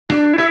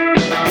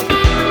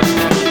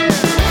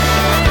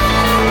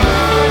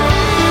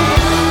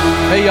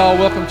y'all.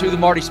 Welcome to the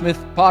Marty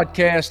Smith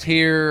podcast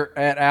here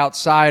at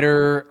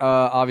Outsider.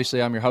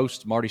 Obviously, I'm your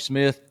host, Marty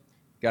Smith.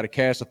 Got a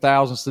cast of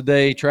thousands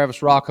today.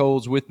 Travis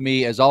Rockholds with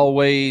me as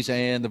always,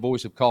 and the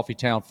voice of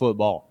Coffeetown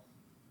football,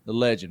 the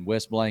legend,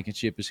 Wes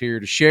Blankenship, is here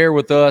to share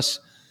with us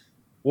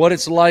what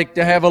it's like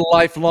to have a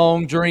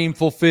lifelong dream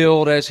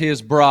fulfilled as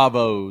his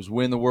Bravos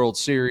win the World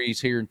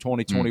Series here in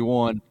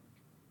 2021.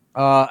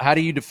 How do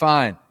you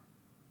define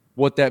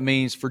what that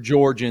means for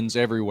Georgians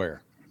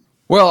everywhere?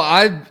 Well,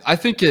 I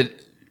think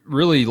it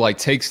really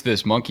takes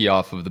this monkey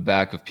off of the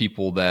back of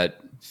people that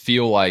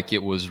feel like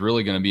it was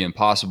really going to be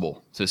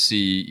impossible to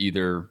see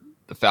either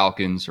the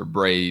Falcons or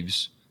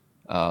Braves,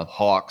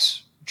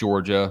 Hawks,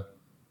 Georgia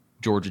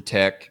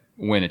Tech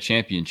win a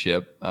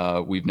championship.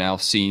 We've now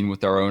seen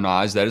with our own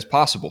eyes that is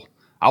possible.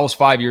 I was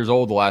 5 years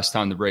old the last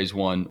time the Braves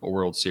won a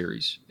World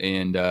Series,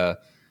 and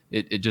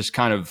it just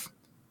kind of,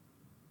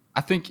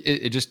 I think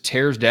it just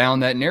tears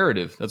down that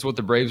narrative. That's what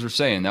the Braves were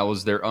saying. That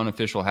was their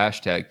unofficial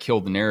hashtag, kill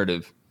the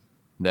narrative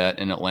that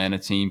an Atlanta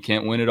team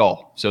can't win it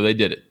all. So they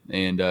did it,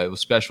 and it was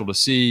special to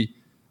see.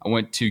 I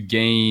went to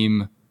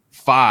Game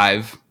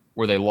 5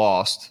 where they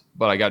lost,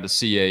 but I got to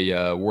see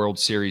a World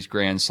Series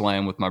Grand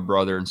Slam with my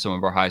brother and some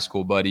of our high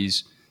school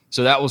buddies.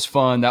 So that was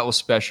fun. That was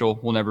special.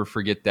 We'll never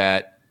forget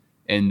that.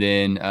 And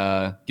then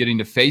getting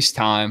to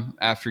FaceTime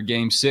after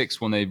Game 6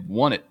 when they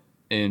won it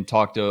and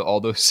talk to all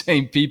those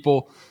same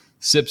people,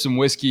 sip some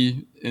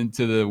whiskey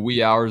into the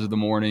wee hours of the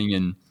morning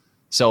and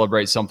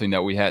celebrate something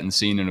that we hadn't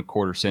seen in a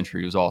quarter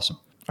century. It was awesome.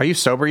 Are you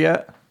sober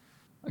yet?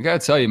 I got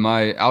to tell you,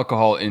 my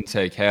alcohol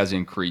intake has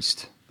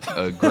increased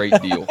a great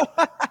deal.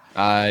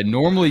 I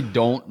normally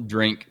don't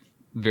drink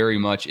very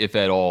much, if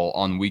at all,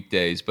 on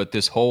weekdays, but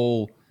this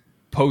whole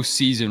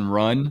postseason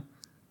run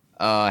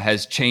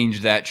has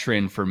changed that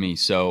trend for me.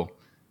 So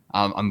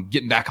I'm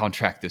getting back on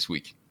track this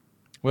week.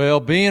 Well,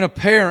 being a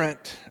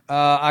parent,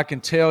 I can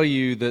tell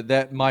you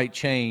that might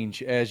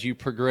change as you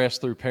progress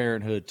through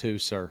parenthood too,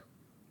 sir.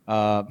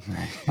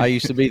 I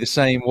used to be the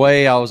same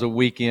way. I was a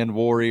weekend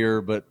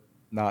warrior, but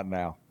not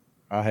now.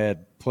 I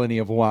had plenty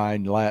of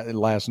wine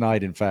last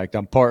night. In fact,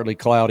 I'm partly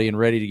cloudy and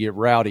ready to get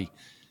rowdy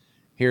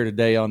here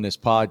today on this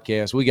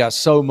podcast. We got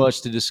so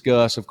much to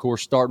discuss, of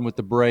course, starting with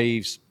the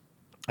Braves,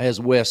 as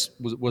Wes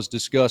was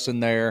discussing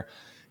there.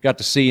 Got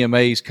the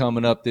CMAs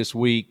coming up this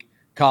week.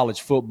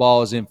 College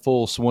football is in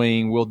full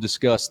swing. We'll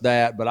discuss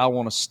that, but I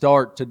want to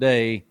start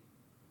today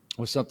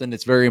with something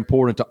that's very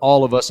important to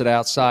all of us at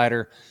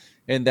Outsider,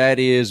 and that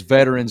is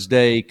Veterans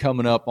Day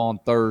coming up on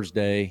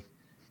Thursday.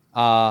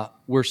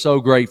 We're so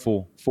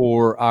grateful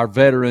for our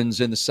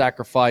veterans and the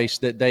sacrifice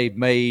that they've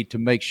made to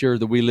make sure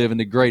that we live in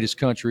the greatest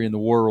country in the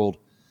world.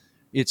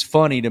 It's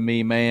funny to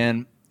me,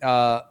 man,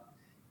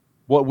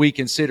 what we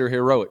consider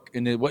heroic.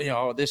 And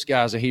this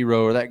guy's a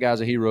hero or that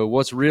guy's a hero.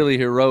 What's really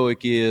heroic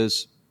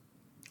is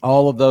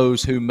all of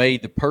those who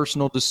made the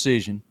personal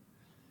decision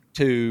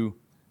to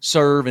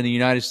serve in the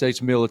United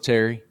States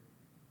military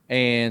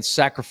and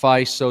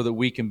sacrifice so that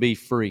we can be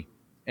free.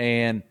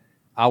 And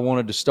I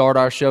wanted to start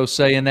our show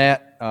saying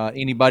that.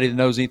 Anybody that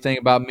knows anything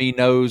about me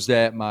knows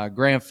that my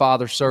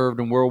grandfather served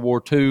in World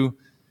War II,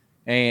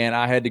 and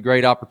I had the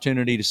great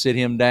opportunity to sit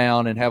him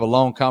down and have a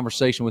long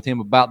conversation with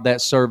him about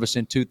that service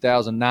in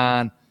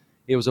 2009.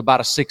 It was about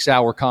a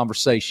 6-hour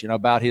conversation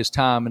about his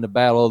time in the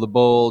Battle of the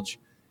Bulge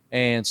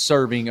and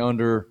serving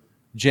under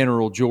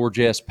General George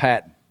S.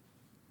 Patton.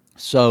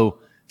 So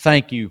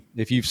thank you.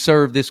 If you've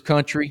served this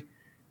country,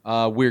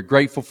 we're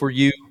grateful for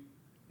you,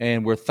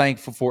 and we're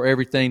thankful for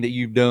everything that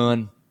you've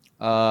done.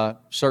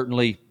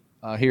 Certainly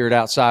here at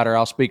Outsider,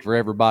 I'll speak for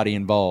everybody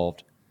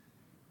involved.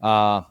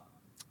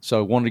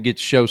 So wanted to get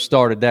the show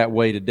started that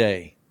way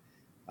today.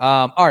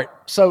 All right,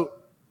 so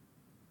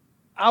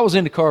I was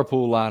in the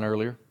carpool line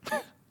earlier,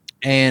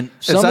 and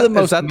is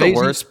that the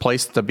worst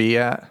place to be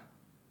at?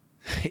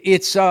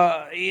 It's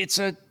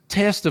a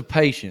test of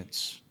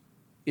patience.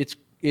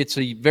 It's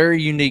a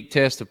very unique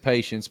test of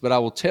patience, but I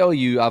will tell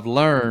you, I've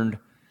learned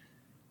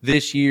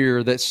this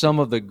year that some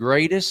of the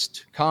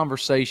greatest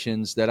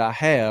conversations that I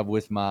have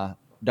with my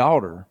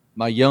daughter,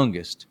 my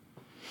youngest,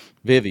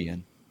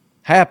 Vivian,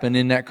 happen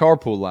in that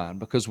carpool line,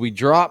 because we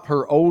drop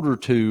her older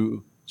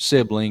two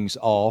siblings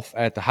off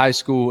at the high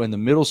school and the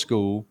middle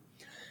school,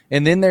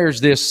 and then there's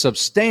this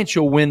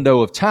substantial window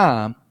of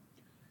time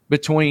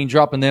between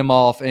dropping them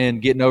off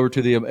and getting over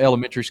to the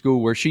elementary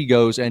school where she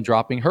goes and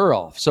dropping her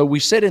off. So we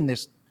sit in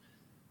this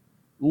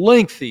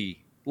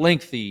lengthy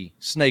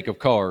snake of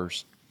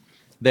cars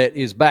that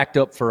is backed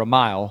up for a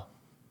mile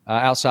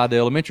outside the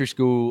elementary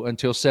school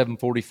until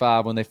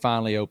 7:45 when they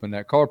finally open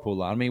that carpool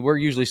line. I mean, we're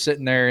usually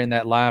sitting there in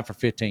that line for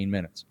 15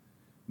 minutes,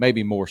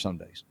 maybe more some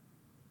days.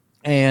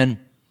 And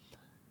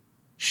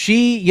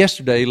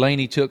yesterday,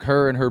 Lainey took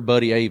her and her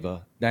buddy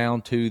Ava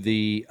down to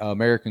the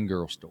American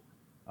Girl store.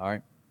 All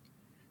right.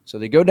 So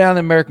they go down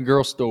to the American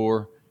Girl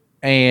store,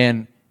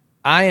 and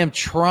I am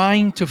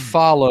trying to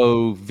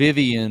follow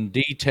Vivian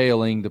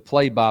detailing the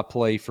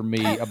play-by-play for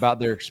me about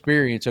their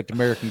experience at the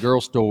American Girl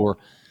store.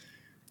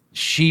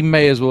 She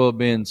may as well have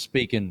been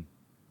speaking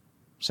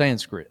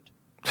Sanskrit.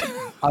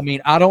 I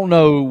mean, I don't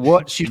know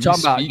what she's Can you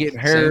talking about, speak getting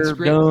hair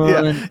Sanskrit?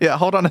 done. Yeah.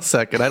 Hold on a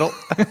second. I don't.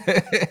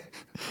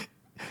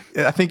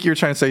 I think you're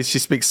trying to say she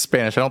speaks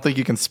Spanish. I don't think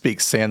you can speak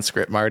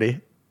Sanskrit,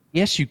 Marty.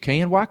 Yes, you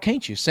can. Why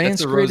can't you? That's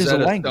Sanskrit is a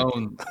Rosetta language.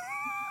 Stone.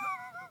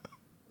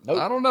 Nope.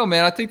 I don't know,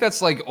 man. I think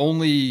that's like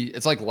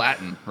it's like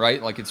Latin,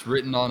 right? Like it's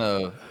written on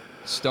a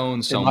stone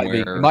It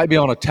somewhere. might be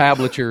on a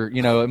tablature.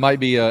 It might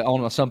be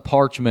on some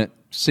parchment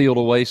sealed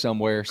away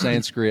somewhere.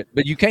 Sanskrit,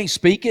 but you can't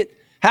speak it.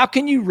 How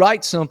can you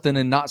write something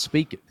and not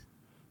speak it?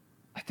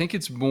 I think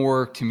it's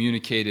more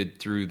communicated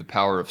through the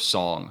power of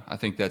song. I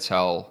think that's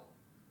how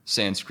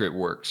Sanskrit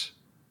works.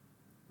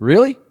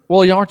 Really?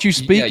 Well, aren't you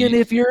speaking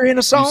if you're in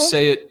a song?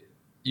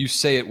 You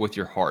say it with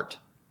your heart.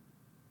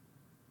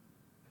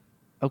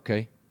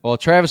 Okay. Well,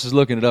 Travis is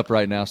looking it up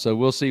right now, so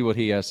we'll see what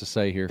he has to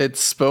say here. It's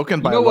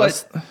spoken by know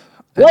what? less.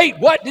 Wait,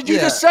 what did you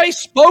Yeah. just say?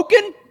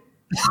 Spoken?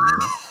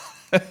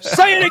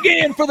 Say it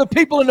again for the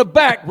people in the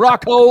back,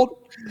 Rockhold.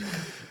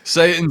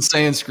 Say it in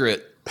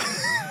Sanskrit.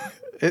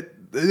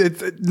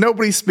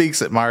 Nobody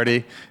speaks it,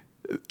 Marty.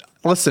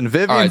 Listen,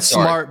 Vivian's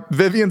sorry. smart.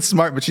 Vivian's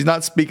smart, but she's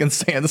not speaking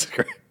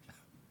Sanskrit.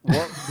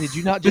 What? Did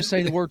you not just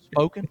say the word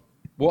spoken?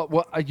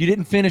 What? You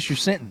didn't finish your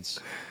sentence.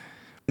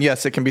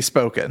 Yes, it can be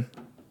spoken.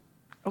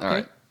 Okay. All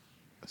right.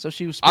 So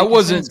she was. I speaking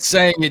wasn't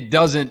Sanskrit. saying it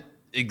doesn't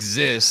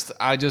exist.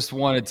 I just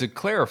wanted to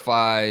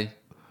clarify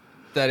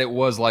that it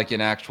was like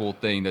an actual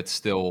thing that's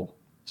still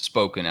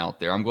spoken out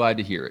there. I'm glad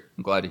to hear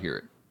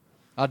it.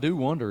 I do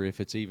wonder if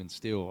it's even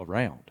still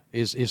around.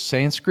 Is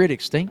Sanskrit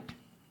extinct?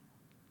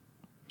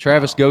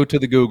 Travis, go to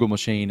the Google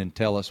machine and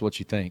tell us what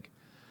you think.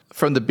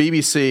 From the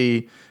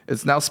BBC,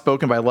 it's now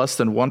spoken by less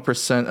than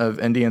 1% of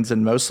Indians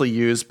and mostly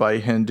used by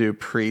Hindu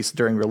priests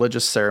during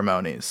religious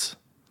ceremonies.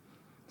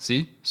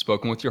 See?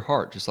 Spoken with your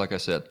heart, just like I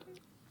said.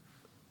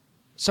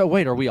 So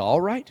wait, are we all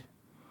right?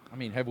 I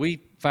mean, have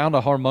we found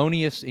a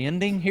harmonious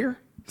ending here?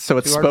 So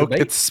it's To our debate?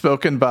 it's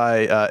spoken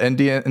by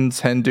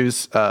Indians,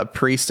 Hindus,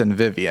 priests, and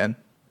Vivian.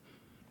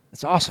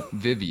 That's awesome.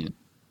 Vivian.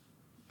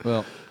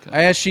 Well,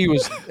 as she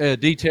was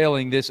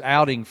detailing this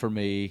outing for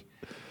me,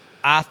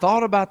 I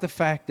thought about the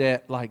fact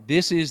that, like,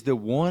 this is the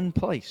one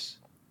place,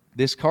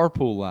 this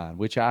carpool line,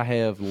 which I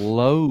have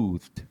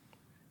loathed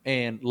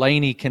and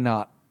Lainey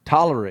cannot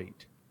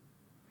tolerate.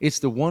 It's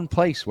the one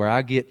place where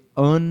I get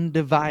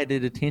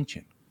undivided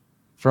attention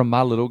from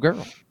my little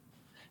girl.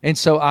 And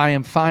so I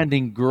am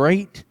finding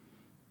great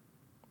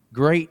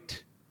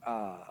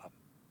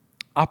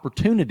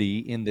opportunity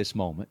in this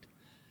moment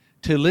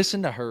to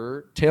listen to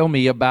her tell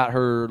me about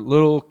her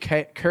little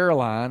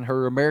Caroline,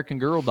 her American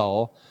Girl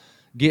doll,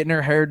 getting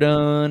her hair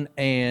done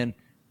and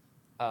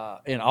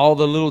all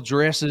the little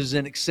dresses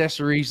and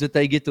accessories that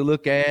they get to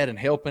look at, and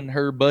helping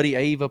her buddy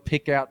Ava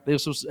pick out.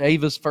 This was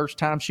Ava's first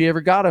time she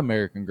ever got an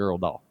American Girl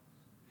doll.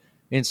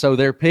 And so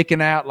they're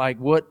picking out like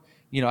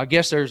I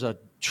guess there's a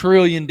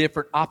trillion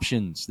different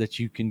options that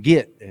you can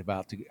get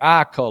about the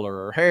eye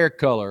color or hair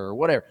color or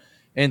whatever.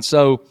 And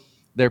so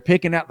they're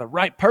picking out the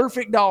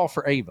perfect doll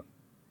for Ava.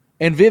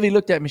 And Vivi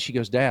looked at me. She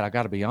goes, "Dad, I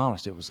got to be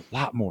honest. It was a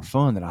lot more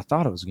fun than I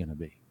thought it was going to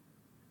be.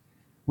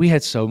 We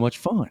had so much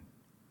fun."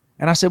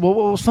 And I said, "Well,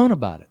 what was fun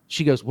about it?"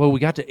 She goes, "Well, we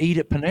got to eat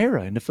at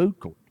Panera in the food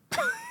court."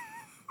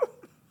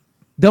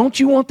 Don't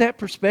you want that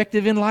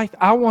perspective in life?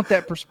 I want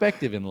that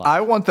perspective in life. I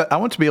want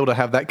to be able to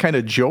have that kind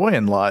of joy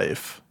in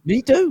life.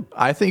 Me too.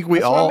 I think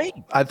That's what I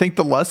mean. I think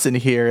the lesson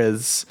here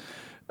is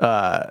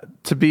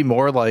to be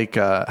more like.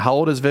 How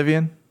old is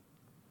Vivian?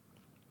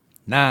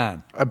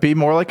 9. Be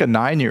more like a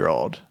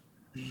 9-year-old.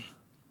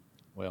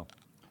 Well,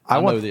 I I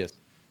want- know this.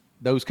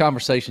 Those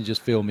conversations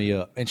just fill me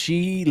up. And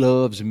she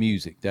loves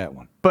music, that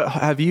one. But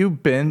have you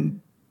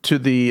been to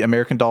the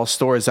American Doll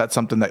store? Is that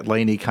something that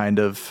Lainey kind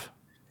of?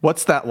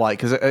 What's that like?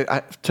 Because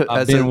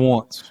I've been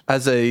once.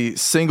 as a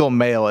single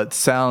male, it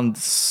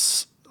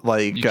sounds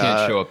like You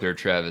can't show up there,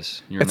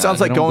 Travis. You're it sounds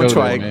like Don't going go to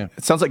there, man.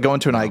 it sounds like going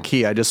to an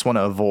IKEA. I just want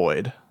to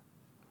avoid.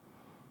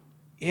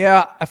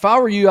 Yeah, if I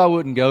were you, I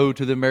wouldn't go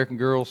to the American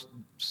Girl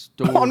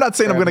store. I'm not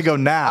saying I'm going to go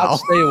now. I'd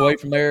stay away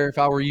from there if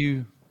I were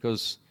you,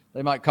 because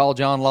they might call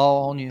John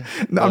Law on you.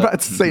 No, I'm But-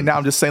 not saying now.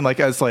 I'm just saying if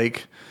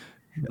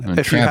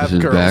Travis you have is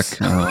girls.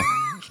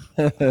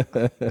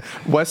 back.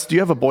 Wes, do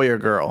you have a boy or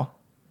girl?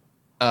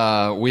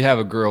 We have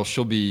a girl.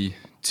 She'll be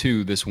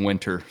 2 this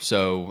winter.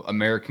 So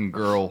American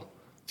Girl,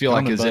 feel like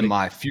Coming, is buddy. in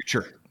my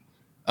future.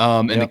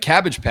 And the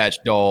Cabbage Patch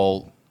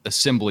Doll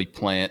assembly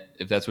plant,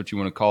 if that's what you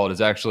want to call it,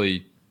 is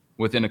actually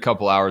within a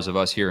couple hours of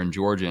us here in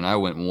Georgia. And I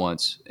went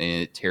once,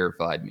 and it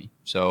terrified me.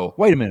 So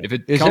Wait a minute. if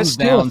it Is that comes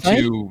still a down thing?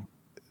 to,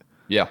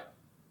 yeah,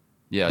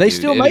 They dude,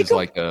 still it make is 'em?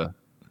 like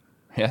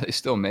they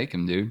still make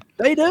them, dude.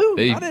 They do.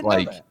 They I didn't know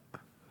like that.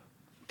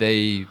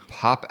 they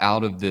pop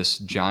out of this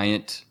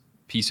giant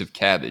piece of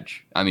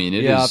cabbage. I mean,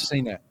 Yeah, I've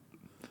seen that.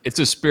 it's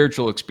a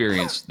spiritual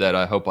experience that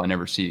I hope I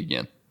never see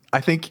again. I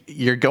think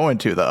you're going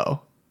to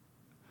though.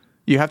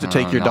 You have to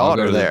take your No, I'll go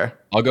daughter to there.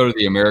 I'll go to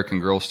the American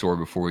Girl store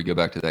before we go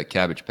back to that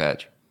Cabbage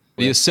Patch.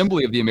 The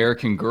assembly of the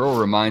American Girl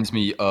reminds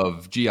me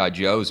of G.I.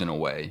 Joe's in a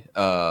way.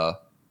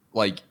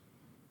 Like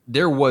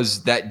there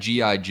was that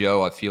G.I.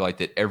 Joe, I feel like,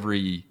 that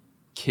every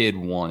kid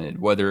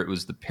wanted, whether it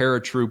was the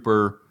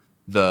paratrooper,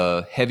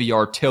 the heavy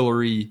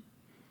artillery.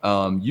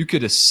 You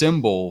could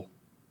assemble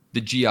the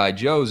GI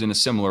Joes in a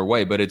similar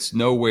way, but it's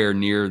nowhere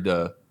near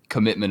the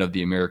commitment of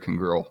the American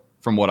Girl,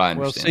 from what I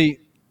Well, understand. see,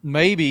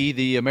 maybe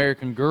the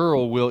American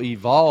Girl will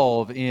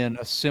evolve in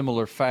a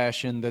similar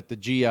fashion that the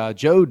GI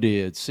Joe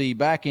did. See,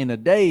 back in the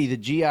day, the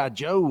GI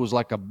Joe was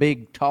like a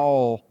big,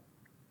 tall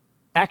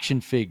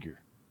action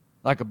figure,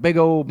 like a big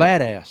old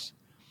badass.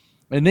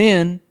 And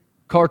then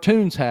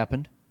cartoons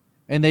happened,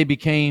 and they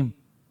became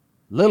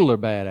littler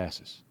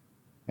badasses.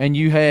 And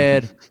you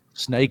had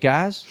Snake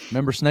Eyes.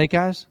 Remember Snake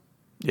Eyes?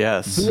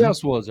 Yes. Who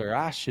else was there?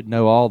 I should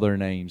know all their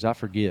names. I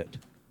forget.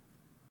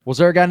 Was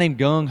there a guy named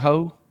Gung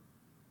Ho?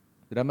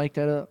 Did I make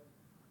that up?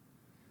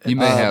 You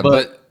may have,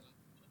 but- but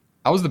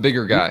I was the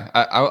bigger guy.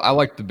 I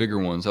liked the bigger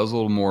ones. I was a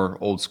little more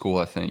old school,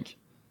 I think,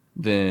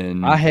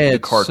 than I had the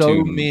cartoon. so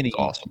was many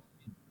awesome.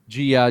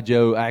 G.I.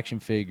 Joe action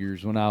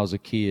figures when I was a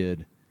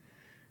kid.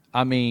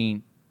 I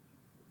mean,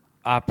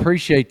 I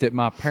appreciate that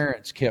my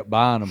parents kept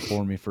buying them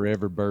for me for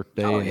every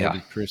birthday and yeah.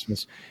 every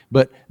Christmas.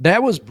 But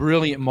that was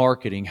brilliant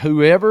marketing.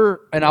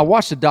 Whoever, and I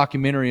watched a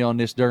documentary on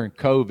this during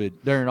COVID,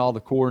 during all the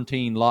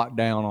quarantine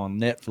lockdown on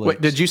Netflix.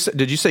 Wait, did you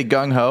say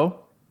Gung Ho?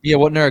 Yeah,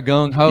 wasn't there a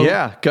Gung Ho?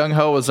 Yeah, Gung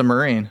Ho was a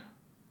Marine.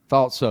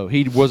 Thought so.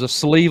 He was a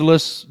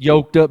sleeveless,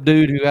 yoked up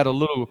dude who had a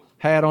little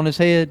hat on his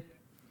head,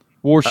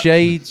 wore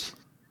shades.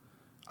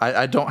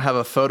 I don't have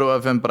a photo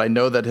of him, but I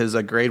know that his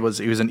grade was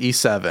he was an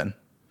E7.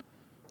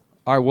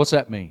 All right, what's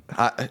that mean?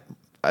 I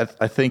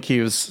think he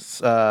was.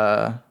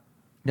 That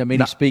mean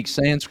he speaks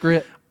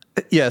Sanskrit?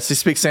 Yes, he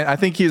speaks. I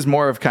think he's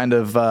more of kind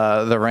of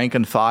the rank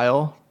and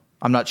file.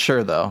 I'm not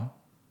sure though.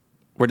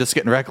 We're just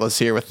getting reckless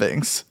here with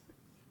things.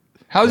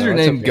 How's your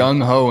that's name okay.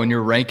 Gung Ho and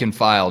your rank and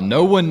file?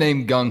 No one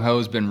named Gung Ho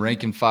has been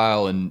rank and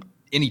file in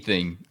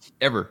anything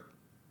ever.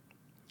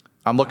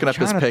 I'm looking up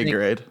his trying to pay think.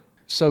 grade.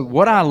 So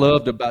what I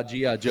loved about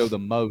G.I. Joe the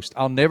most,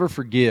 I'll never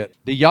forget.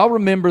 Do y'all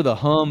remember the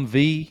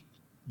Humvee?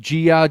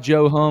 G.I.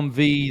 Joe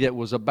Humvee that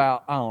was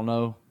about, I don't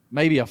know,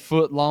 maybe a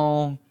foot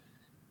long.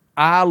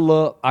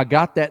 I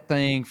got that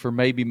thing for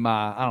maybe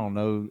my, I don't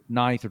know,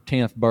 9th or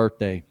 10th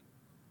birthday.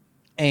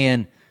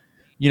 And,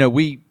 you know,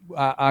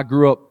 I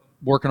grew up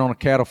working on a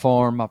cattle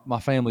farm, my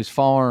family's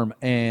farm,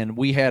 and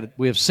we have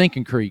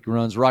Sinking Creek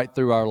runs right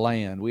through our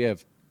land. We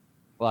have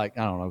like,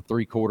 I don't know,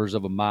 3/4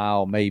 of a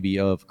mile maybe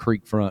of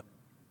creek front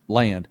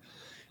land.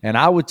 And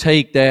I would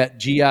take that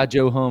G.I.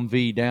 Joe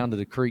Humvee down to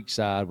the creek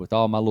side with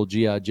all my little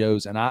G.I.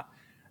 Joes. And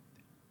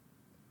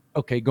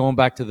going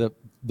back to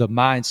the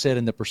mindset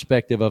and the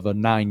perspective of a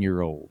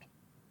 9-year-old.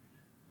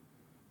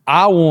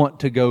 I want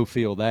to go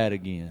feel that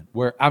again.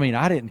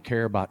 I didn't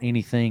care about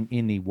anything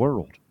in the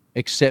world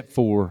except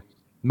for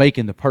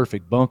making the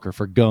perfect bunker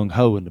for Gung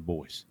Ho and the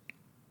boys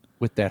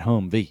with that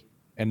Humvee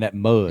and that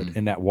mud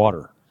and that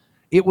water.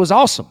 It was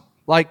awesome.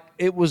 Like,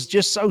 it was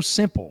just so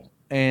simple.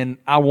 And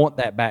I want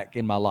that back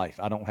in my life.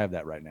 I don't have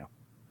that right now.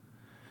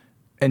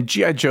 And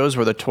G.I. Joes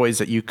were the toys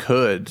that you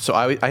could. So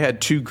I had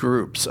two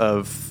groups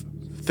of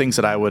things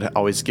that I would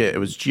always get. It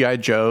was G.I.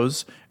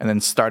 Joes and then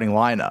starting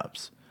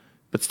lineups.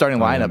 But starting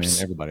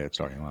lineups. Everybody had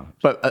starting lineups.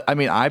 But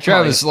I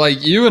Travis,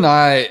 like you and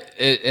I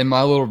and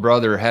my little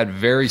brother had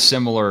very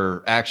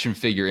similar action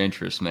figure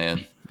interests,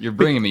 man. You're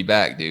bringing me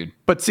back, dude.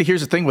 But see, here's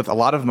the thing with a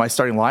lot of my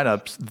starting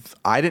lineups,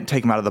 I didn't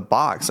take them out of the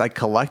box. I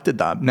collected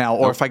them. Now,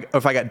 or if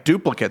I got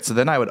duplicates,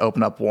 then I would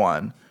open up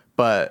one.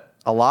 But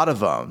a lot of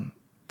them,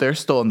 they're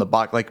still in the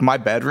box. Like my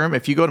bedroom,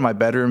 if you go to my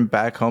bedroom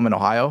back home in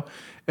Ohio,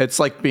 it's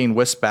like being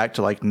whisked back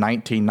to like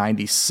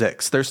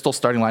 1996. There's still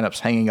starting lineups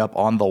hanging up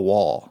on the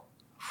wall.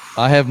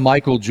 I have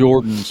Michael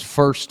Jordan's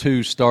first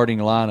 2 starting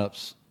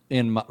lineups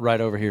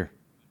right over here.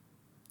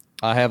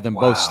 I have them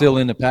both still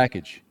in the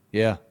package.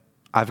 Yeah.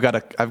 I've got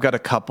a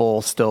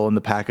couple still in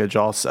the package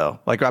also.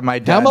 Like my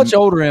dad. How much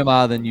older am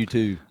I than you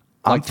two?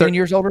 Like 10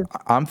 years older?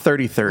 I'm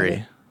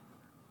 33.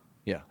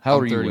 Yeah. How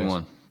old I'm are you?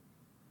 31. Wes?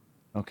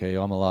 Okay,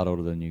 I'm a lot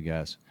older than you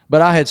guys.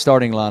 But I had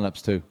starting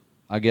lineups too.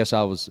 I guess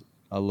I was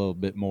a little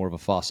bit more of a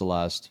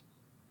fossilized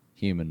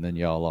human than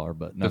y'all are,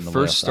 but The nonetheless.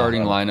 first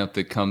starting lineup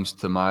that comes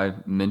to my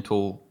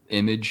mental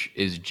image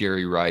is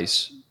Jerry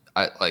Rice.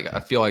 I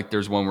feel like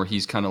there's one where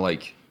he's kind of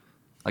like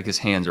his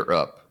hands are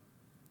up.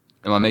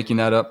 Am I making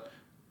that up?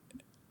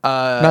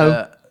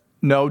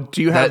 No.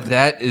 Do you have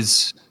That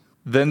is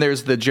Then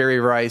there's the Jerry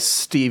Rice,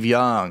 Steve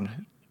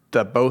Young,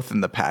 both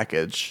in the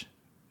package.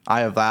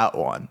 I have that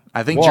one.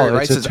 I think Jerry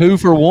Rice it's is a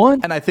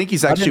 2-for-1, and I think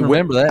he's I actually didn't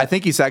remember that. I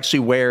think he's actually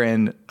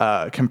wearing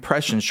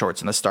compression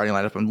shorts in the starting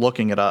lineup. I'm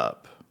looking it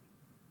up.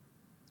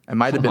 It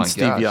might have been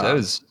Steve Young.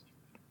 That's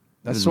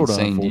That's sort of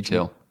insane unfortunate.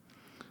 detail.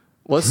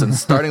 Listen,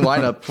 starting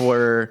lineup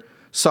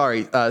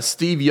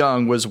Steve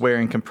Young was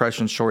wearing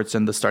compression shorts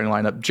in the starting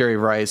lineup. Jerry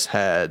Rice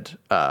had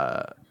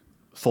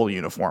full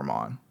uniform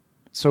on.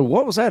 So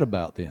what was that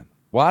about then?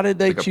 Why did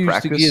they Like a choose to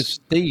practice? give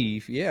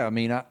Steve? Yeah, I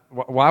mean,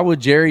 why would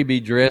Jerry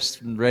be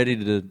dressed and ready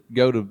to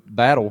go to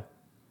battle,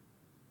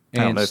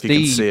 don't and know if you can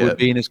Steve see would it.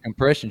 be in his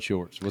compression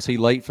shorts? Was he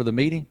late for the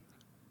meeting?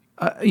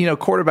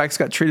 Quarterbacks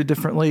got treated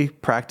differently.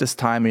 Practice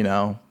time,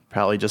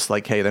 Probably just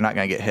like, hey, they're not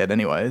going to get hit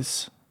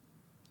anyways.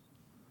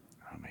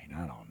 I mean,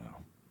 I don't know.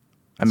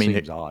 I mean,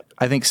 Seems odd.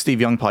 I think Steve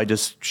Young probably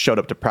just showed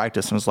up to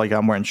practice and was like,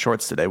 I'm wearing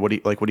shorts today. What are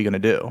you going to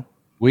do?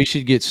 We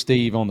should get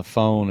Steve on the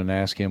phone and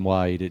ask him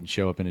why he didn't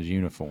show up in his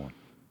uniform.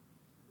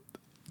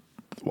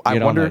 I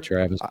Get on wonder, that,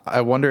 Travis.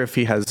 I wonder if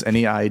he has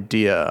any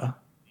idea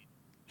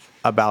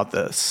about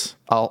this.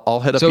 I'll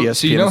hit up So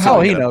ESPN. you know and see how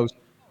what I he get. knows.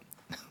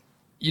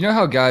 You know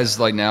how guys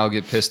like now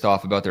get pissed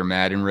off about their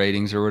Madden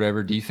ratings or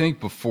whatever? Do you think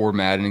before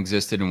Madden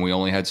existed and we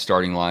only had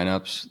starting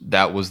lineups,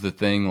 that was the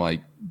thing?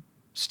 Like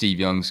Steve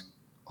Young's,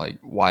 like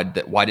why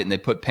didn't they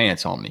put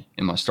pants on me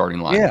in my starting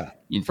lineup? Yeah,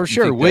 You for think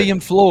sure. that-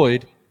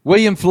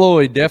 William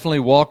Floyd definitely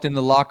walked in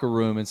the locker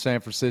room in San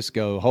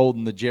Francisco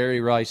holding the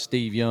Jerry Rice,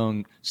 Steve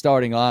Young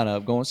starting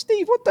lineup going,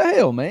 Steve, what the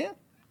hell, man?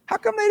 How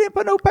come they didn't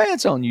put no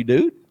pants on you,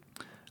 dude?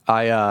 It's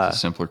a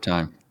simpler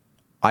time.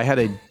 I had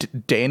a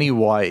Danny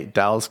White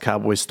Dallas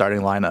Cowboys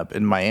starting lineup,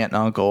 and my aunt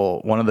and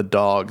uncle, one of the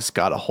dogs,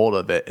 got a hold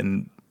of it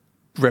and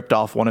ripped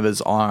off one of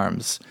his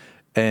arms.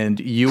 And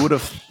you would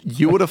have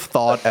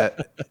thought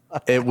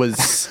it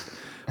was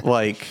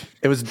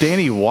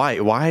Danny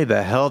White. Why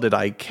the hell did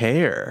I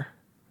care?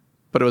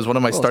 But it was one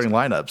of my starting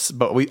lineups.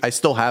 But I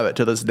still have it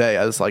to this day.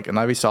 I was like, and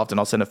every so often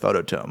I'll send a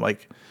photo to him.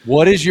 Like,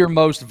 What is your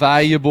most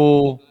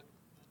valuable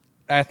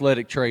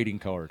athletic trading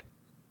card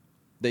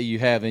that you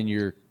have in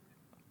your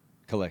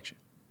collection?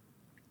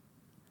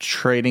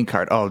 trading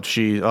card. Oh,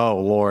 gee. Oh,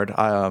 Lord.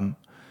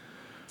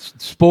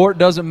 Sport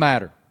doesn't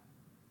matter.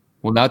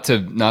 Well, not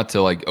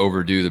to like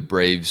overdo the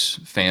Braves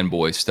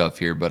fanboy stuff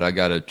here, but I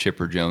got a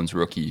Chipper Jones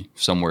rookie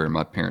somewhere in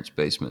my parents'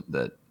 basement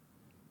that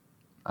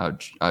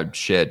I'd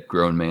shed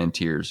grown man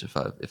tears if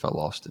I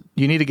lost it.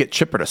 You need to get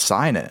Chipper to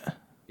sign it.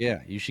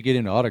 Yeah, you should get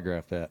him to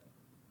autograph that.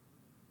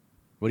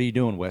 What are you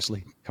doing,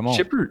 Wesley? Come on.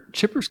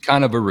 Chipper's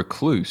kind of a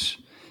recluse.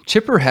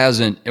 Chipper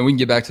hasn't, and we can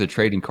get back to the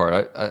trading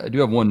card. I do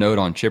have one note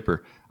on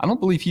Chipper. I don't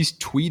believe he's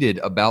tweeted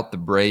about the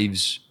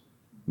Braves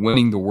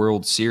winning the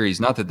World Series.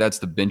 Not that that's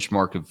the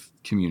benchmark of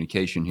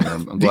communication here.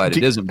 I'm glad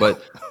it isn't,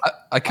 but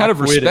I kind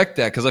of respect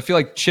that because I feel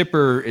like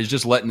Chipper is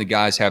just letting the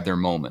guys have their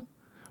moment.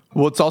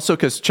 Well, it's also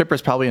because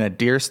Chipper's probably in a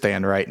deer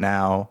stand right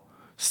now,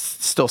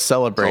 still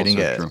celebrating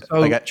it. True.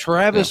 So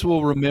Travis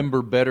will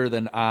remember better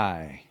than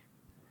I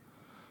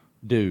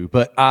do,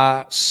 but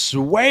I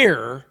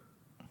swear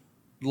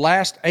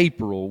last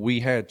April we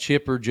had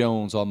Chipper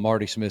Jones on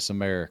Marty Smith's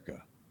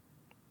America,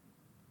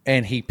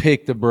 and he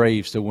picked the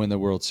Braves to win the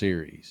World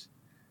Series.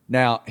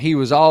 Now, he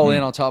was all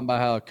in on talking about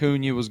how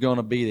Acuna was going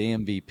to be the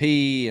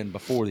MVP and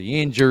before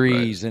the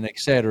injuries and et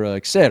cetera,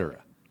 et cetera.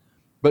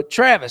 But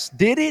Travis,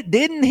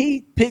 didn't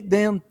he pick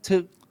them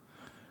to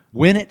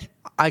win it?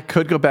 I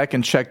could go back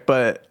and check,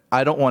 but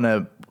I don't want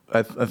to.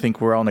 I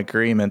think we're all in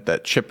agreement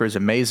that Chipper's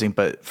amazing,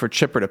 but for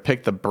Chipper to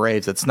pick the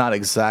Braves, it's not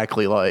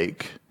exactly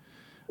like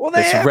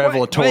this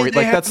revelatory.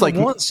 They that's like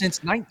won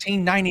since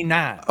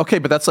 1999. okay,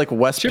 but that's like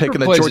West Chipper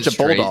picking the plays it Georgia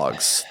straight.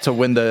 Bulldogs to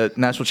win the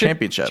national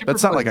championship. Chipper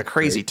That's not plays like a it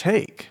crazy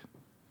take.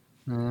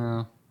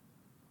 I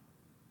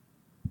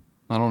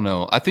don't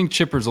know. I think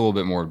Chipper's a little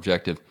bit more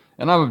objective,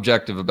 and I'm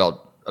objective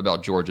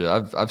about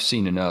Georgia. I've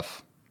seen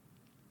enough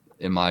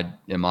in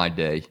my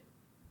day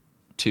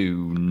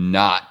to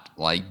not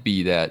like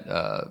be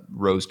that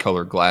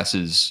rose-colored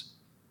glasses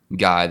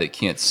guy that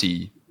can't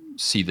see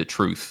the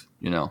truth.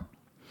 You know.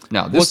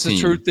 Now this What's the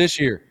team truth this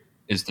year?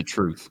 is the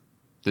truth.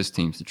 This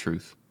team's the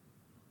truth.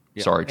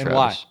 Yeah. Sorry, And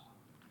Travis.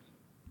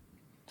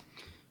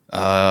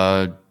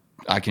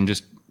 I can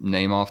just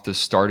name off the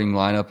starting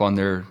lineup on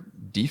their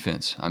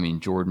defense. I mean,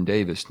 Jordan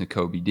Davis,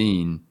 Nakobe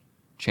Dean,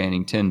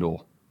 Channing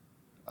Tindall,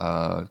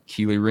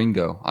 Keely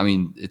Ringo. I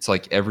mean, it's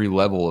like every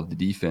level of the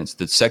defense.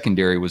 The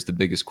secondary was the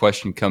biggest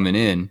question coming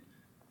in,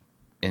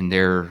 and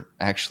they're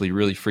actually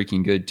really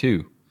freaking good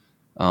too.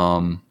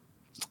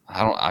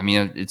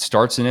 It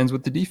starts and ends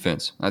with the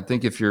defense. I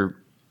think if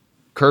you're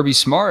Kirby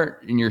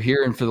Smart and you're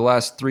hearing for the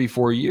last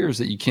 3-4 years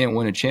that you can't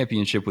win a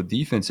championship with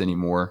defense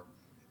anymore,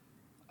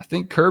 I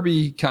think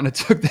Kirby kind of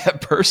took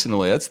that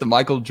personally. That's the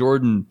Michael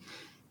Jordan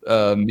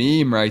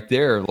meme right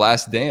there,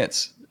 Last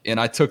Dance. And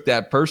I took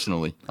that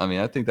personally. I mean,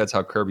 I think that's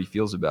how Kirby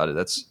feels about it.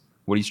 That's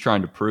what he's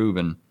trying to prove.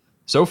 And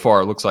so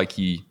far, it looks like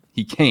he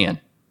can.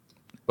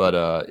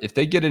 But if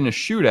they get in a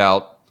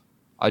shootout,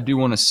 I do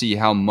want to see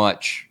how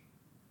much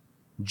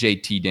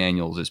JT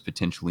Daniels is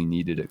potentially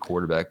needed at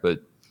quarterback.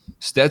 But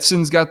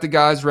Stetson's got the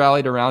guys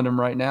rallied around him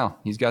right now.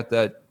 He's got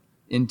that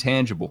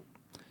intangible.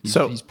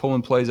 He's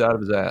pulling plays out of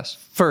his ass.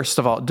 First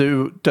of all,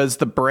 does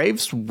the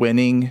Braves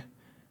winning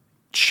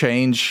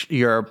change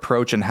your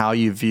approach and how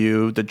you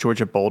view the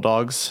Georgia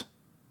Bulldogs?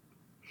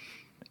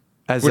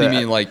 What do you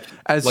mean,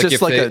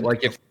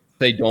 if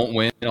they don't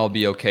win, I'll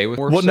be okay with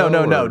it? Well,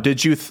 no.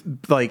 Did you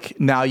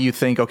now you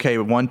think, okay,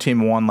 one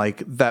team won,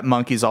 like that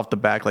monkey's off the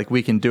back, like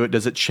we can do it?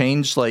 Does it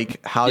change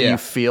like how you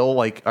feel?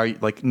 Like are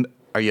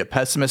you a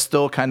pessimist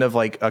still? Kind of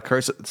like a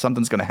curse,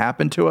 something's going to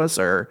happen to us,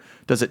 or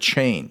does it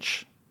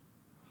change?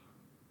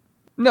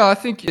 No, I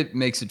think it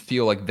makes it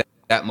feel like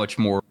that much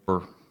more,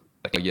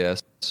 I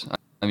guess.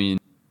 I mean,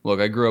 look,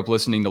 I grew up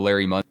listening to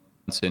Larry Munson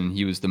and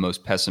he was the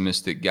most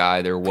pessimistic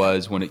guy there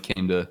was when it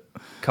came to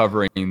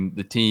covering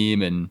the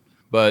team.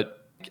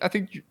 But I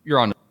think you're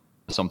on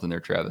something there,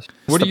 Travis.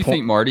 What do you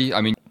think, Marty?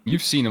 I mean,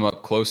 you've seen him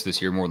up close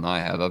this year more than I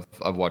have.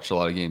 I've watched a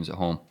lot of games at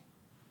home.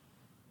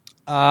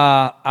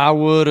 I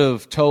would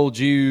have told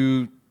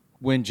you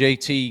when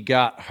JT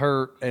got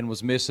hurt and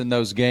was missing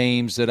those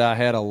games that I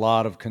had a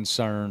lot of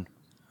concern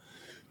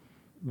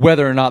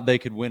whether or not they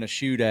could win a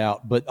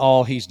shootout, but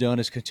all he's done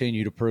is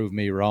continue to prove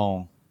me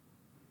wrong.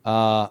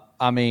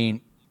 I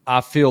mean,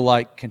 I feel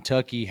like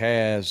Kentucky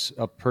has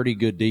a pretty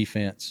good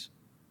defense.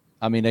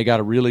 I mean, they got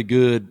a really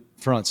good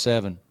front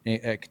seven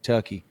at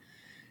Kentucky.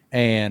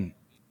 And,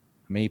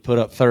 I mean, he put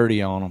up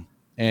 30 on them.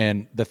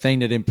 And the thing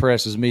that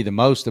impresses me the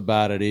most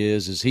about it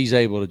is he's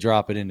able to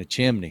drop it in the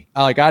chimney.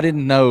 I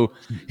didn't know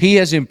he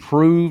has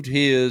improved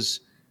his,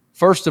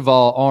 first of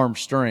all, arm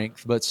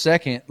strength, but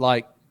second,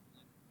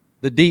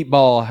 the deep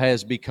ball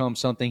has become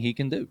something he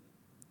can do.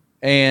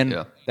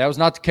 And that was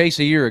not the case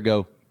a year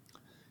ago.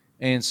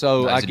 And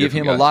so I give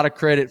him a lot of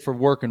credit for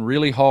working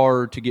really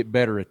hard to get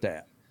better at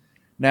that.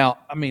 Now,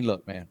 I mean,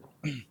 look, man,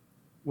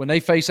 when they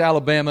face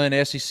Alabama in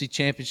the SEC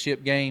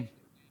championship game,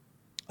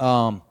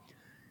 I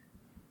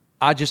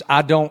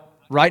don't,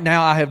 right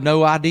now I have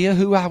no idea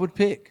who I would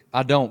pick.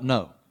 I don't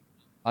know.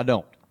 I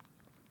don't.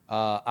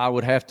 I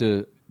would have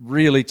to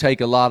really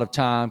take a lot of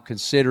time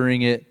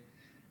considering it.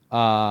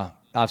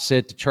 I've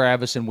said to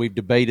Travis, and we've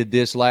debated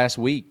this last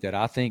week, that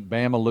I think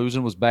Bama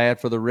losing was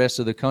bad for the rest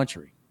of the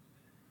country.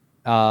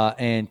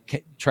 And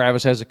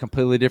Travis has a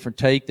completely different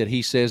take that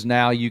he says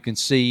now you can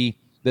see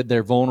that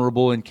they're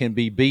vulnerable and can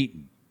be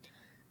beaten.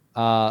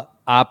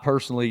 I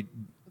personally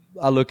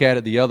look at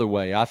it the other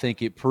way. I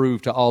think it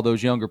proved to all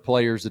those younger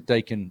players that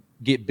they can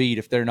get beat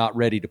if they're not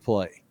ready to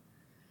play.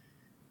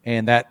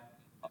 And that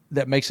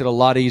makes it a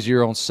lot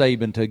easier on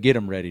Saban to get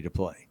them ready to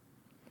play.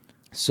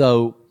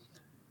 So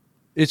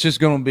it's just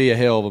going to be a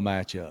hell of a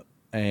matchup.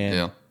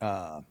 And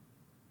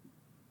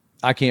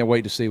I can't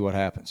wait to see what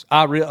happens.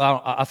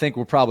 I think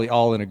we're probably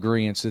all in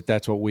agreement that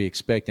that's what we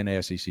expect in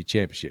the SEC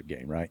championship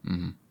game, right?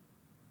 Mm-hmm.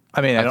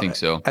 I mean, I think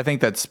so. I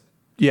think that's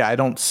I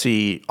don't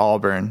see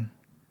Auburn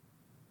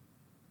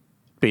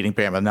beating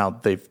Bama.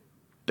 Now they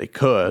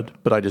could,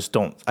 but I just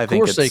don't. Of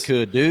course they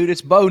could, dude.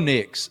 It's Bo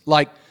Nix,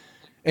 and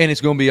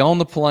it's going to be on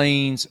the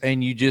Plains,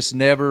 and you just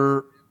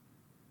never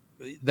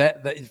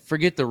that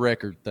forget the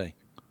record thing.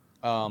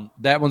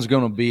 That one's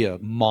going to be a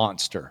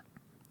monster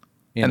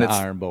in the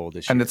Iron Bowl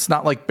this year. And it's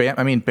not like Bama.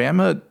 I mean,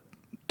 Bama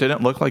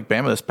didn't look like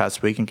Bama this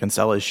past week in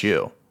Kinsella's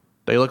shoe.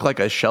 They look like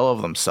a shell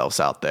of themselves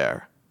out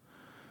there.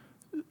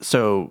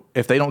 So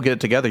if they don't get it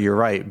together, you're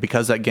right.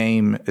 Because that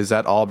game is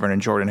at Auburn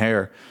and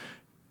Jordan-Hare,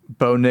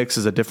 Bo Nix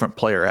is a different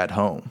player at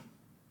home.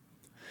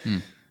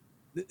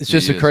 It's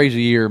just a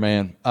crazy year,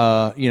 man.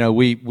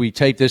 We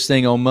tape this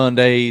thing on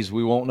Mondays.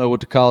 We won't know what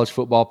the college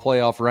football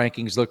playoff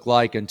rankings look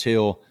like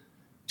until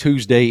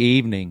Tuesday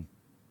evening.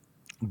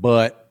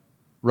 But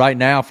right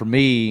now, for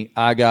me,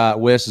 I got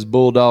Wes's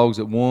Bulldogs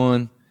at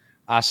 1.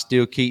 I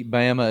still keep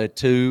Bama at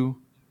 2.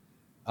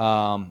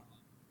 I'm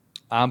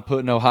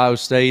putting Ohio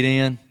State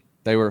in.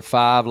 They were at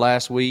 5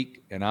 last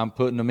week, and I'm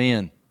putting them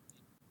in.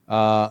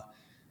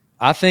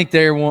 I think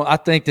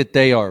that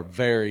they are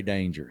very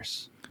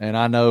dangerous. And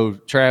I know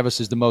Travis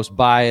is the most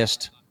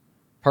biased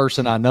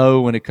person I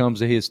know when it comes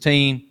to his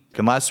team.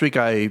 And last week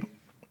I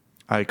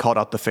called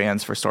out the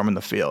fans for storming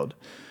the field.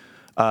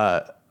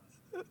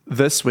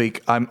 This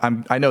week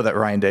I know that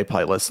Ryan Day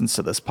probably listens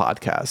to this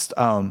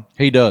podcast.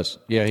 He does.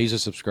 Yeah, he's a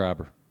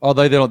subscriber. Oh,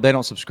 they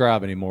don't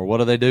subscribe anymore.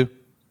 What do?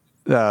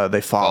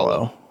 They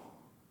follow.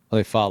 Oh,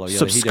 they follow. Yeah,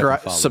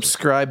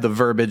 subscribe. The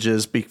verbiage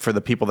is for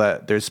the people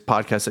that there's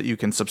podcasts that you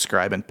can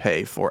subscribe and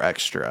pay for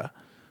extra.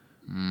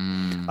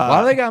 Why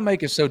do they gotta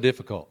make it so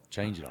difficult?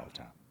 Change it all the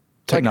time.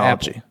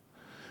 Technology. Like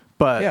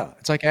but yeah,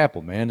 it's like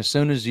Apple, man. As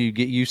soon as you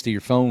get used to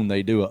your phone,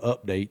 they do an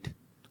update,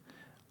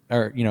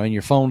 and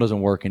your phone doesn't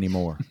work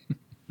anymore.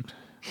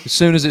 As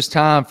soon as it's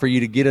time for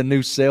you to get a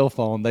new cell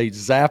phone, they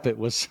zap it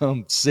with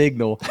some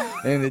signal,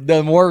 and it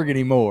doesn't work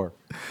anymore.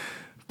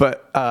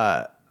 But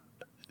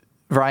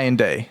Ryan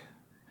Day,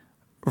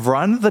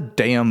 run the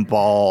damn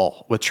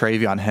ball with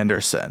TreVeyon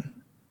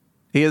Henderson.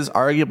 He is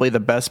arguably the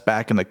best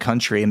back in the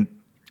country, and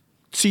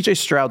C.J.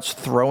 Stroud's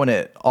throwing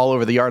it all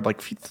over the yard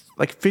like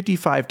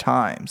 55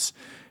 times.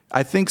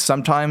 I think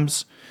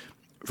sometimes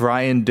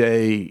Ryan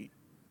Day,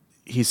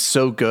 he's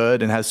so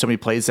good and has so many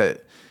plays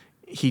that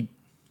he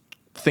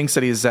thinks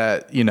that he's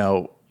got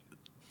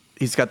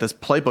this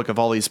playbook of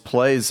all these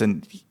plays,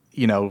 and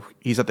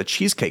he's at the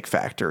Cheesecake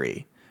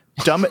Factory.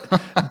 Dumb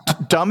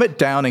it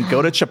down and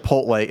go to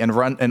Chipotle and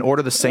run and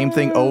order the same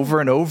thing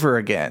over and over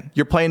again.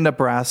 You're playing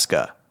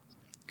Nebraska.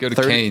 Go to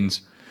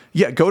Cane's.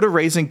 Yeah, go to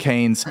Raising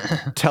Cane's,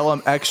 tell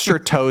them extra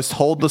toast,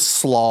 hold the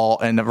slaw,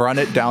 and run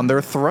it down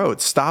their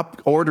throats.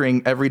 Stop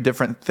ordering every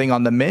different thing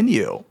on the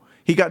menu.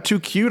 He got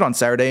too cute on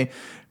Saturday.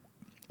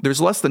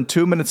 There's less than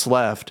 2 minutes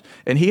left,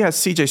 and he has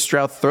C.J.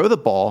 Stroud throw the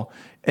ball,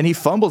 and he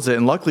fumbles it,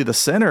 and luckily the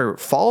center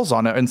falls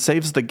on it and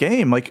saves the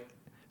game.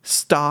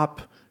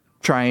 Stop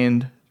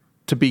trying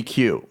to be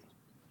cute.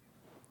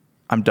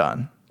 I'm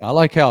done. I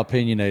like how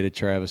opinionated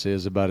Travis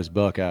is about his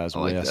Buckeyes. I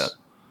like Wes. that.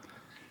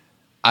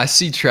 I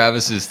see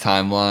Travis's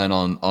timeline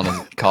on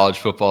a college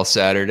football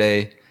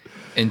Saturday,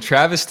 and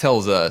Travis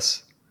tells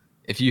us,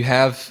 if you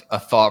have a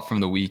thought from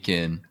the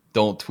weekend,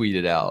 don't tweet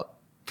it out.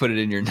 Put it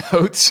in your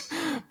notes.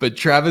 But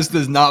Travis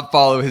does not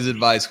follow his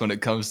advice when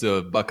it comes to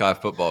a Buckeye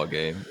football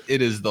game.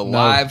 It is the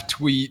live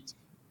tweet,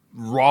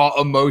 raw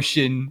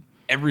emotion,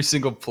 every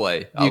single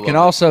play. You can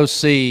also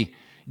see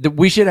that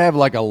we should have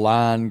like a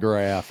line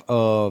graph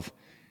of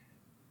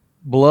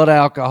blood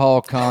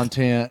alcohol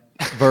content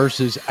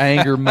versus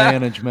anger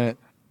management.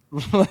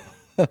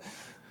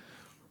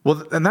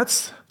 Well, and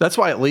that's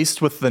why at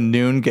least with the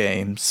noon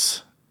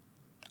games,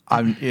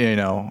 I'm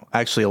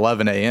actually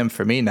 11 a.m.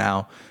 for me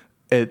now.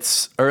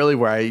 It's early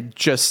where I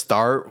just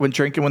start when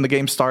drinking when the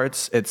game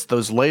starts. It's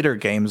those later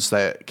games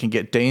that can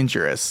get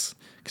dangerous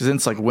because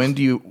it's like when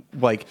do you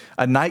like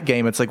a night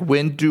game? It's like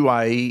when do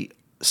I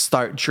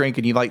start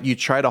drinking? You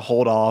try to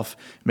hold off,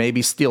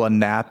 maybe steal a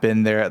nap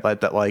in there at that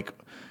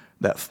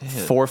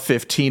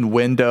 4:15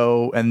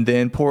 window and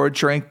then pour a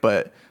drink,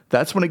 but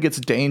that's when it gets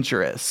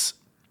dangerous.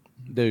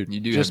 Dude, You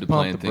do just have to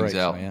pump plan the things brakes,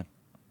 out. man.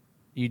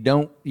 You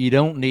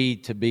don't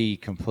need to be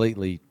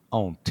completely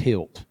on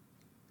tilt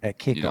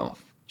at You don't. kickoff.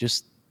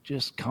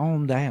 Just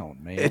calm down,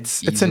 man.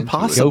 It's Ease into it.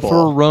 impossible. Go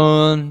for a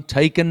run,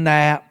 take a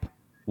nap,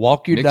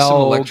 walk your Mix some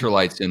dog,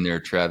 electrolytes in there,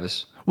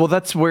 Travis. Well,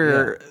 that's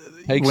where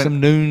take some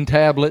noon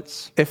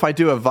tablets. if I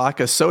do a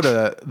vodka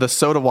soda, the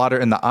soda water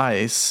and the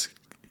ice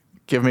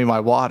give me my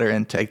water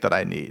intake that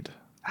I need.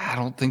 I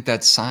don't think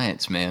that's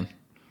science, man.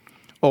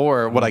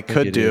 Or what I think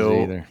could it is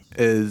do either.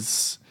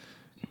 is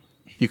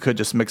you could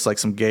just mix like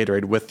some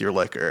Gatorade with your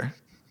liquor.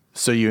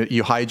 So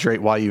you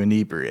hydrate while you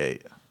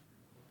inebriate.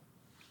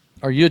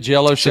 Are you a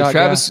Jello So shot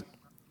Travis,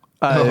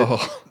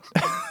 guy?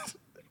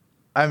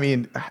 I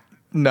mean,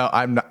 no,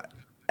 I'm not.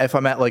 If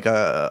I'm at like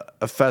a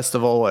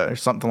festival or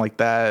something like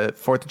that,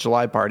 4th of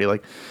July party,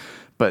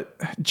 but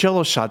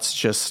Jello shots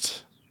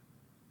just,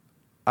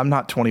 I'm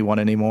not 21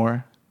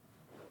 anymore.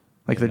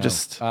 Like they're No.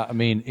 just, I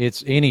mean,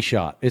 it's any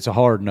shot. It's a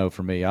hard no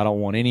for me. I don't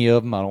want any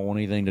of them. I don't want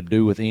anything to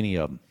do with any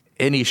of them.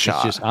 any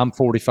shot. It's just I'm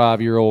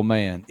 45-year-old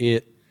man.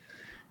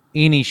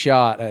 Any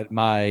shot at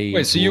my age.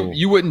 wait, so will-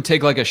 you wouldn't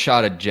take like a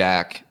shot of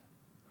Jack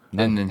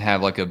and then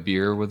have like a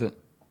beer with it?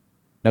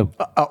 no.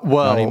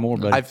 Well, Not anymore,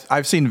 buddy.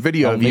 I've seen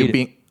video Don't of you need it.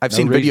 being. I've No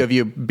seen video reason. of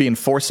you being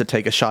forced to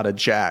take a shot of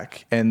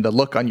Jack, and the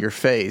look on your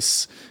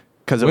face.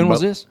 Because When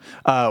was this?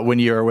 When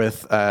you were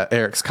with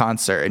Eric's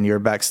concert, and you were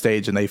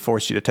backstage, and they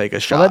forced you to take a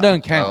shot. Well, that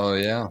doesn't count. Oh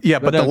yeah. Yeah,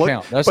 That but the doesn't look.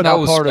 count. That's but not that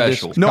was part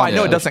special. of this. No, I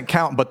know it Yeah. doesn't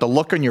count, but the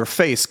look on your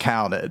face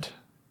counted.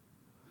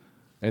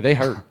 Hey, they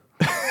hurt.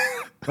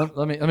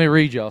 let me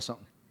read y'all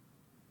something.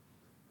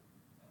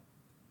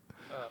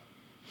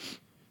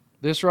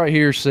 This right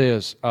here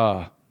says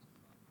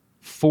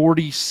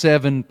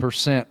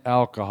 47%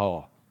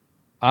 alcohol.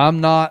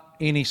 I'm not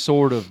any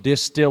sort of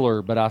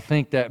distiller, but I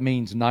think that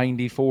means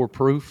 94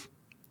 proof,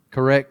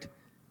 correct?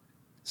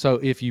 So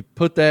if you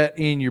put that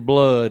in your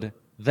blood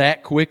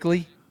that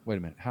quickly, wait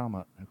a minute, how am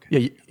I?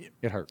 Okay, Yeah.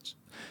 it hurts.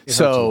 It hurts a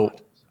So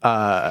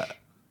lot.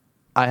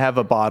 I have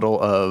a bottle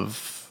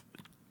of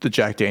the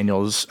Jack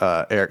Daniels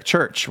Eric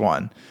Church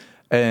one,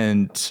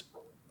 and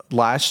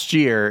last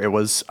year it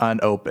was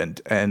unopened,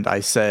 and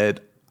I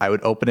said I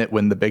would open it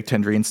when the Big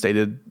Ten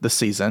reinstated the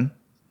season.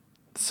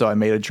 So I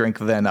made a drink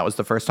then. That was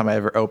the first time I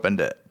ever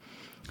opened it.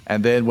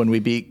 And then when we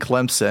beat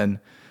Clemson,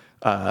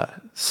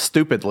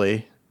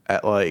 stupidly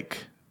at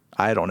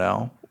I don't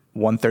know,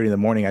 1:30 in the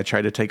morning, I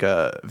tried to take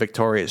a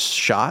Victoria's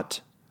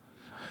shot.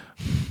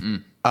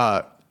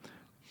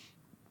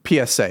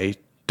 PSA,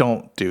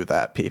 don't do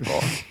that, people.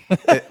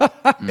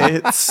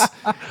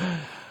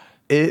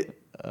 It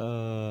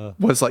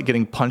was like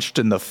getting punched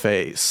in the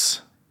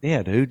face.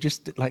 Yeah, dude,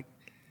 just like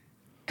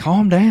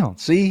calm down.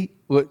 See,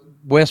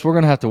 Wes, we're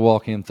gonna have to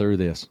walk him through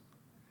this.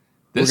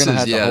 This we're gonna is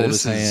have to yeah. hold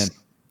This his is hand.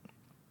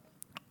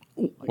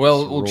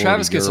 well. sorority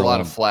Travis gets a lot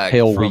girl of on flack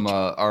Hell from Week.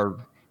 our.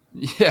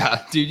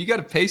 Yeah, dude, you got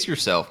to pace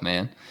yourself,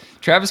 man.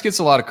 Travis gets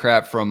a lot of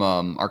crap from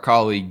our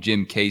colleague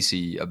Jim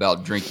Casey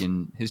about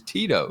drinking his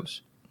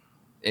Tito's,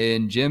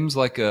 and Jim's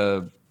like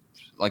a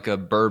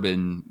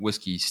bourbon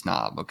whiskey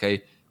snob.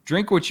 Okay,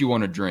 drink what you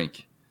want to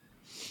drink.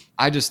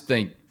 I just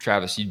think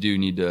Travis, you do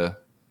need to.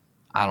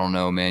 I don't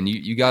know, man.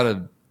 You got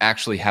to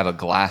actually have a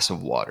glass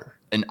of water,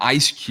 an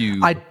ice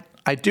cube.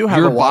 I do have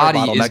Your a water body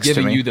bottle is next to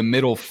giving me. you the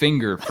middle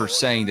finger for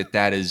saying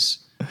that is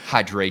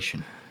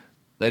hydration.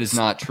 That is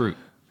not true.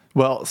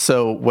 Well,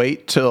 so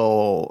wait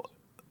till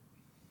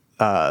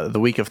the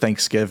week of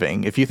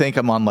Thanksgiving. If you think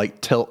I'm on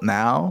tilt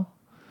now,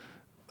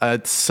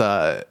 it's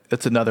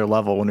another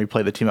level when we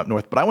play the team up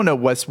north. But I want to know,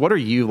 Wes, what are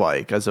you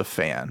like as a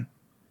fan?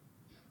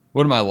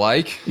 What am I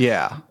like?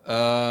 Yeah,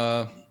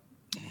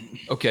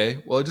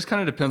 Okay. Well, it just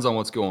kind of depends on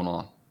what's going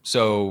on.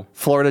 So,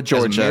 Florida as a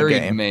Georgia married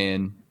game.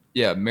 man,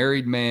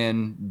 married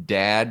man,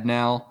 dad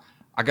now,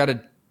 I got to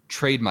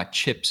trade my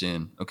chips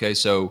in. Okay.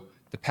 So,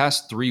 the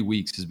past 3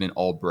 weeks has been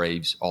all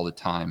Braves all the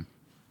time.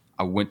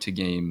 I went to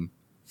game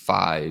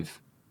 5,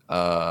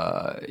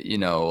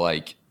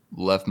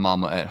 left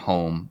mama at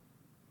home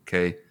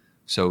Okay.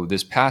 So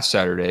this past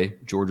Saturday,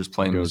 Georgia's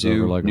playing Goes over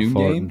Mizzou like a noon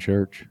fart game. in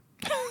church.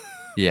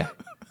 Yeah.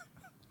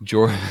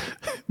 Georgia.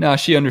 No,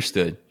 she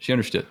understood. She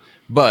understood.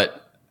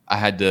 But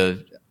I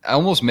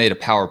almost made a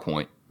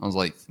PowerPoint. I was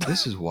like,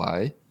 this is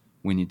why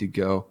we need to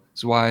go.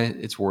 This is why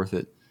it's worth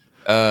it.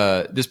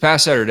 This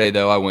past Saturday,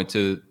 though, I went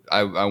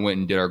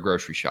and did our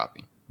grocery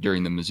shopping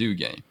during the Mizzou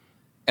game.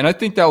 And I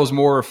think that was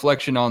more a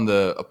reflection on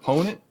the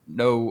opponent.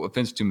 No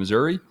offense to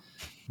Missouri.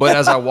 But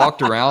as I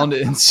walked around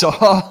as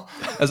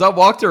I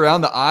walked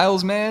around the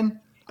aisles, man,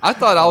 I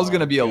thought I was going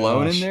to be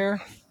alone in there.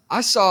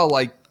 I saw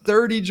like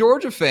 30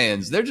 Georgia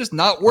fans. They're just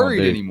not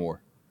worried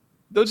anymore.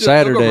 They'll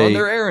go run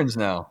their errands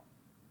now.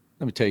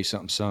 Let me tell you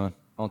something, son.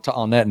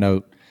 On that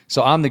note,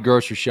 so I'm the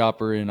grocery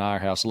shopper in our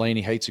house.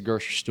 Lainey hates a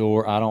grocery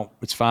store.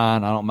 It's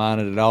fine. I don't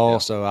mind it at all. Yeah.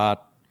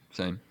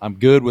 So I'm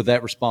good with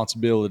that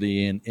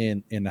responsibility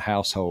in the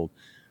household.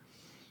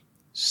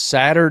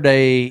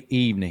 Saturday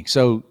evening.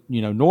 So,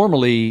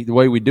 normally the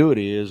way we do it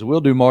is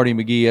we'll do Marty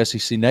McGee,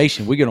 SEC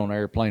Nation. We get on an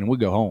airplane and we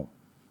go home.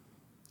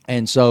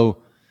 And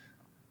so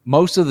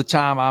most of the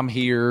time I'm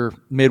here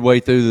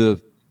midway through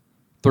the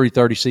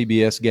 3:30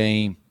 CBS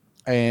game.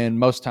 And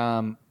most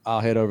time I'll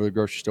head over to the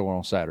grocery store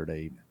on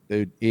Saturday evening.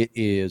 Dude, it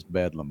is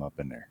bedlam up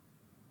in there.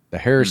 The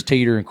Harris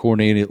Teeter in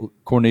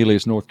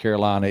Cornelius, North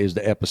Carolina is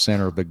the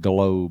epicenter of the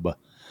globe.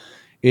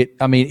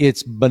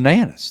 It's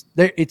bananas.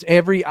 It's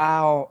every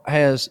aisle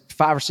has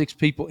 5 or 6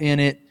 people in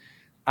it.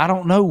 I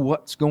don't know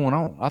what's going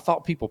on. I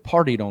thought people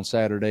partied on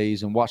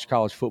Saturdays and watched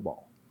college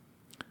football,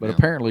 but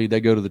apparently they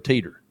go to the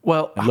Teeter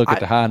and look at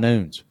the high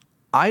noons.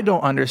 I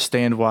don't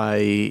understand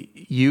why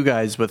you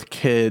guys with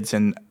kids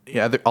and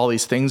all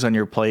these things on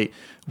your plate,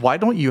 why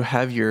don't you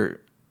have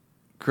your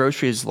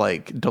groceries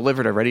like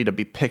delivered or ready to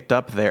be picked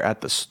up there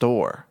at the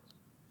store?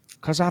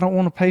 Because I don't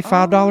want to pay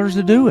 $5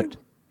 to do it.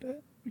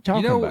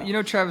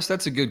 Travis,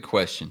 that's a good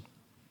question.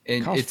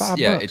 And Costs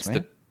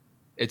 $5,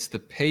 it's the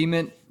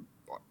payment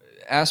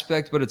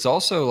aspect, but it's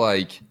also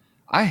like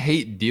I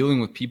hate dealing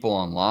with people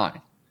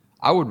online.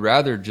 I would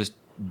rather just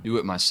do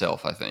it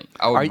myself, I think.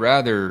 I would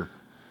rather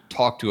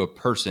talk to a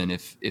person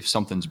if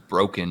something's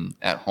broken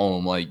at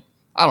home. Like,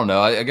 I don't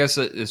know. I guess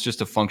it's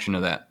just a function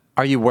of that.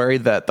 Are you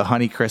worried that the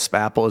Honeycrisp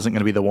apple isn't going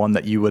to be the one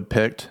that you would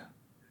pick?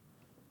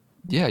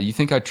 Yeah, you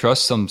think I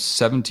trust some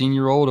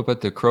 17-year-old up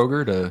at the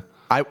Kroger to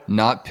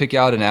not pick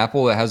out an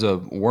apple that has a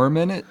worm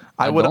in it?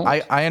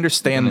 I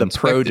understand the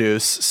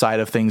produce side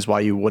of things why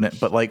you wouldn't,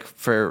 but like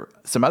for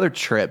some other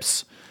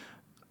trips,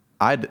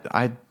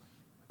 I'd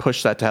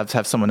push that to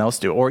have someone else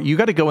do it. Or you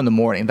got to go in the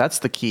morning. That's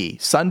the key.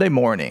 Sunday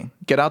morning,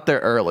 get out there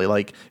early.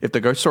 Like if the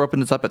grocery store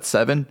opens up at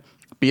 7,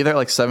 be there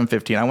like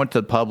 7:15. I went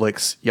to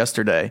Publix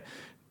yesterday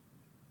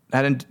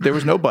and there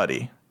was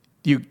nobody.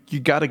 You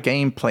got a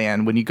game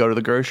plan when you go to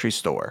the grocery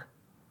store.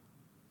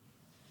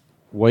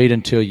 Wait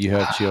until you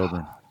have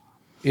children.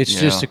 It's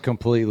just a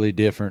completely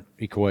different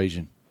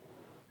equation.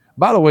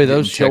 By the way,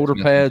 those shoulder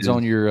pads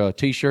on your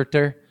T-shirt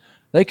there,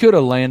 they could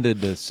have landed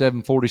the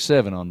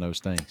 747 on those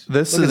things.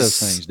 Look at those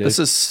things, dude. This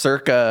is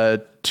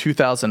circa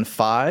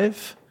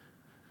 2005.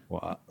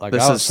 Well,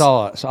 I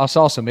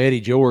saw some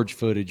Eddie George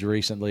footage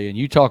recently, and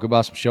you talk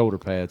about some shoulder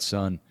pads,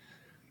 son.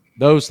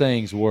 Those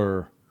things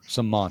were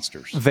some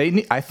monsters.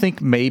 I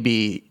think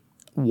maybe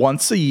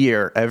once a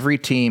year, every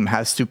team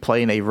has to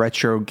play in a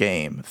retro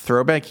game.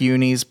 Throwback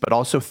unis, but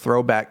also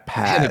throwback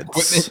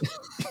pads.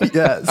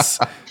 Yes.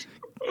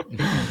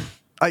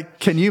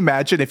 Can you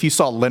imagine if you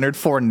saw Leonard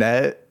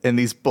Fournette in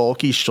these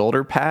bulky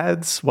shoulder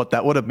pads? What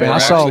that would have been. I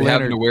saw Leonard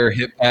having to wear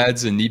hip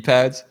pads and knee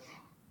pads.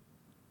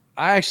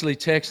 I actually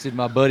texted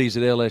my buddies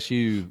at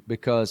LSU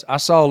because I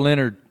saw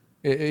Leonard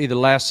either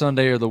last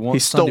Sunday or the one. He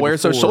still Sunday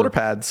wears before. those shoulder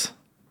pads.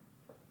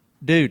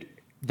 Dude,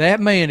 that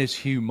man is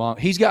humongous.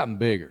 He's gotten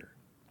bigger.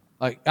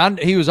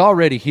 He was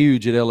already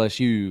huge at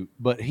LSU,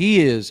 but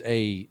he is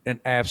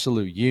an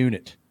absolute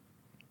unit.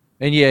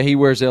 And yeah, he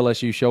wears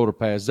LSU shoulder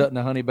pads. Doesn't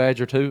the Honey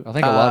Badger too? I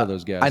think a lot of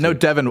those guys. I know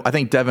Devin. I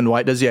think Devin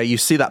White does. Yeah, you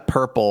see that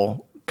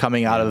purple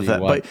coming out of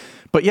that. White.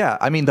 But yeah,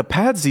 I mean the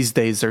pads these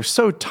days are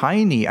so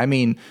tiny. I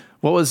mean,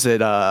 what was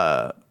it?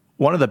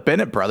 One of the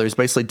Bennett brothers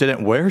basically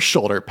didn't wear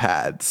shoulder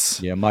pads.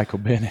 Yeah, Michael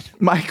Bennett.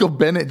 Michael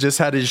Bennett just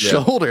had his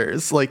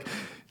shoulders. Like,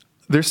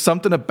 there's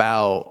something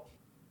about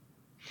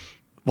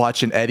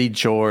watching Eddie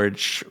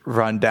George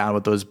run down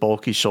with those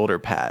bulky shoulder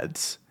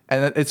pads.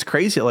 And it's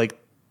crazy. Like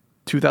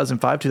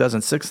 2005,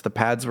 2006, the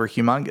pads were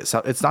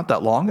humongous. It's not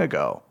that long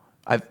ago.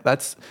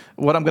 That's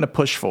what I'm going to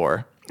push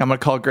for. I'm going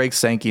to call Greg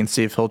Sankey and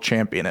see if he'll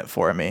champion it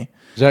for me.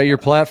 Is that your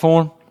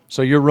platform?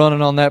 So you're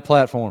running on that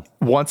platform?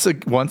 Once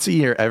a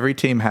year, every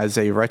team has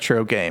a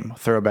retro game.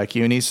 Throwback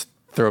unis,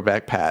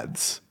 throwback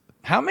pads.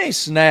 How many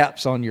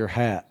snaps on your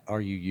hat are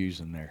you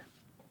using there?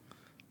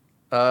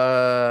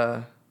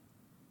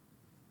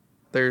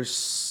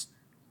 There's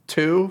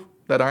 2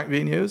 that aren't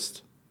being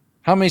used.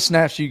 How many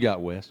snaps you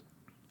got, Wes?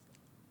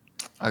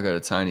 I got a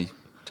tiny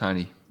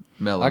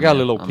melon. I got a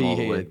little pea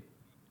head.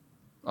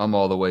 I'm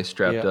all the way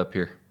strapped up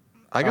here.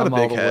 I got a big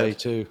all the head way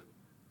too.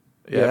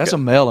 Yeah, that's a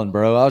melon,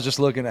 bro. I was just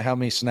looking at how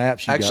many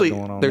snaps you Actually, got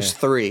going on there's there.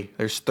 three.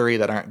 There's three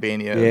that aren't being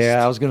used.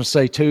 Yeah, I was going to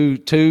say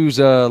two's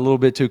a little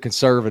bit too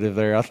conservative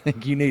there. I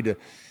think you need to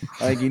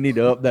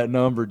up that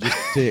number just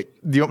a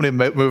tick. Do you want me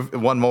to move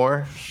one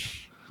more?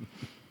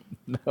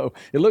 No,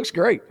 it looks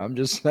great. I'm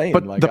just saying,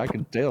 But I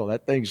can tell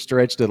that thing's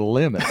stretched to the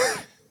limit.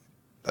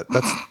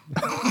 That's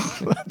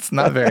that's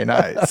not very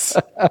nice.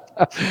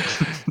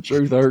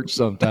 Truth hurts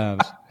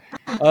sometimes.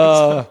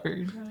 I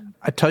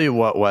tell you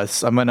what,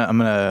 Wes, I'm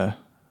gonna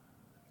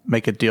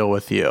make a deal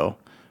with you.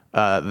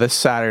 This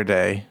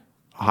Saturday,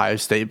 Ohio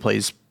State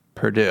plays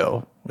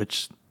Purdue,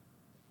 which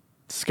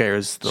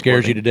scares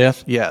You to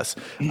death. Yes.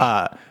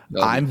 That'll be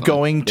I'm fun.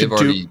 going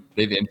to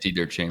They've emptied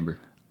their chamber.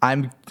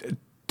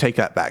 take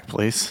that back,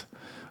 please.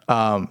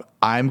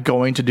 I'm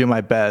going to do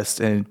my best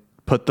and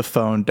put the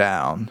phone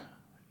down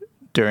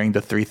during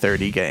the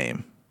 3:30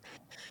 game.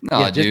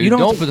 No, dude, you don't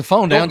have to put the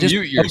phone down. Just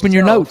open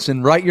your notes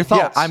and write your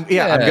thoughts. I'm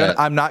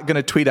not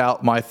gonna tweet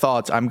out my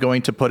thoughts. I'm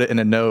going to put it in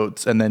the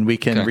notes and then we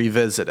can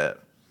revisit it.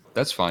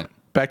 That's fine.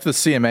 Back to the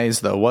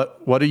CMAs though.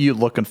 What are you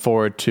looking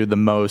forward to the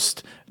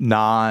most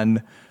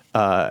non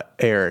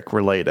Eric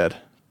related?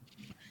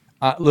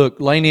 Look,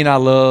 Laney and I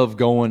love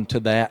going to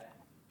that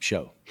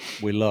show.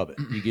 We love it.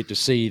 You get to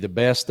see the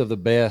best of the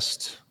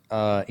best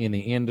in the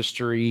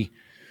industry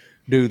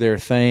do their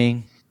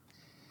thing.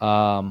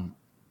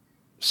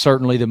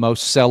 Certainly the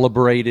most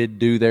celebrated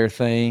do their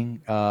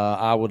thing.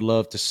 I would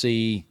love to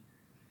see,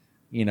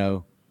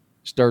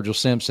 Sturgill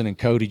Simpson and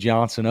Cody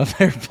Johnson up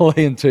there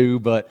playing too,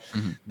 but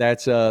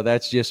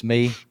that's just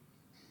me.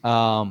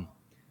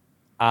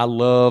 I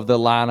love the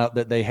lineup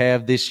that they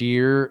have this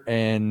year,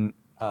 and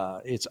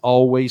it's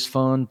always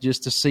fun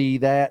just to see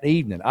that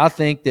evening. I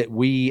think that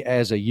we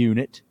as a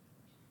unit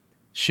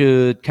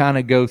should kind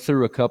of go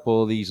through a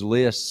couple of these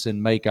lists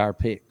and make our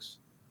picks.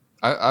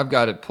 I've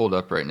got it pulled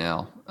up right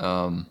now.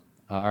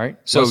 All right.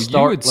 So you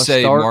would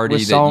say, Marty,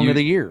 with that song of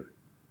the year.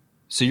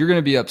 So you're going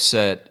to be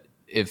upset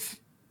if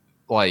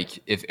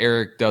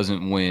Eric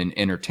doesn't win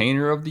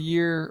Entertainer of the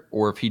Year,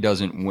 or if he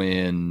doesn't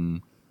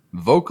win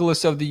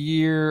Vocalist of the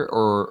Year,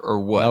 or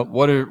what?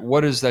 Nope.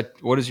 What is that?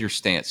 What is your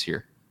stance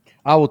here?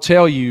 I will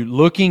tell you,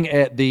 looking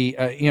at the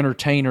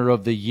Entertainer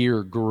of the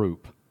Year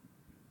group,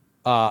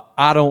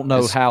 I don't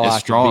know how I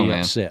could be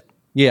upset.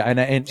 Yeah, and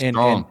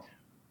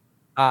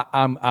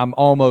I'm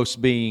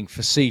almost being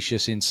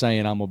facetious in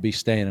saying I'm gonna be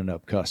standing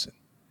up cussing.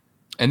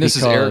 And this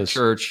is Eric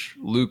Church,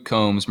 Luke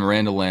Combs,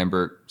 Miranda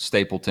Lambert,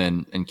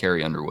 Stapleton, and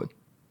Carrie Underwood.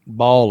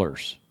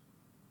 Ballers.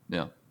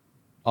 Yeah.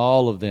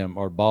 All of them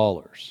are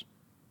ballers.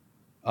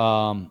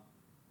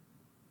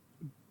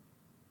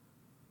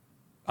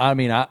 I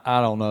mean,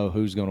 I don't know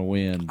who's going to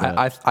win.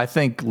 But, I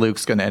think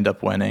Luke's going to end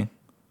up winning.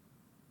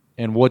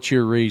 And what's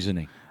your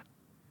reasoning?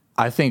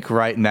 I think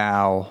right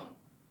now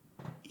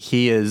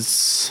he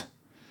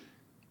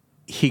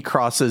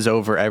crosses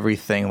over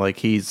everything. Like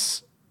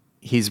he's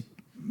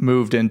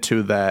moved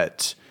into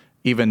that.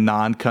 Even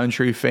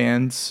non-country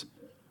fans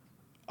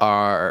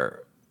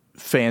are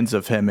fans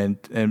of him and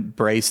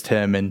embraced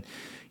him, and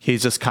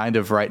he's just kind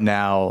of right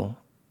now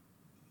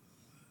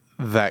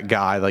that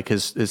guy. Like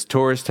his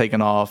tour is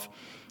taken off,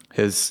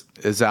 his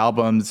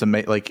albums,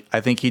 like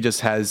I think he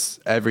just has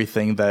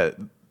everything that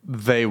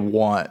they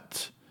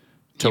want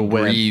to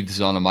win. He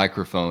breathes on a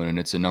microphone, and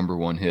it's a number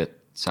one hit.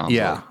 Sounds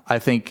like. I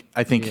think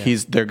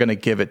they're going to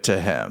give it to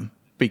him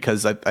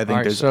because I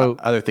think there's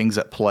other things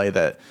at play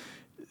that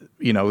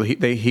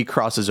he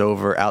crosses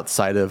over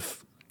outside of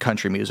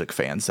country music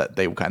fans that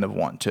they kind of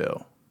want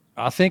to.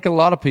 I think a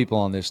lot of people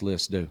on this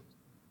list do.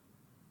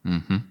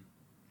 Mm-hmm.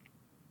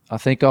 I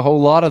think a whole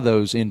lot of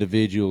those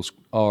individuals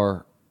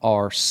are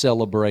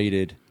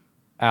celebrated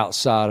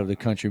outside of the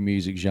country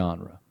music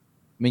genre.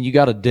 I mean, you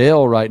got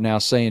Adele right now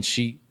saying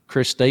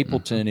Chris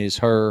Stapleton is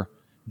her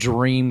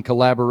dream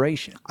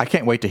collaboration. I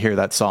can't wait to hear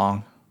that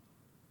song.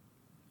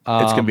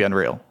 It's going to be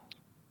unreal.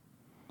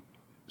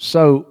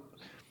 So,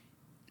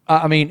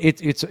 I mean,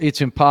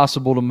 it's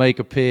impossible to make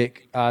a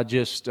pick. I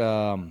just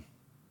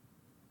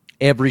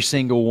every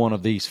single one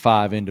of these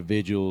five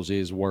individuals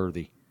is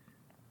worthy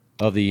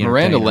of the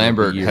Miranda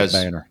Lambert has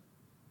banner.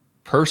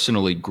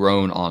 Personally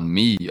grown on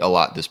me a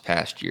lot this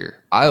past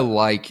year. I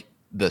like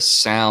the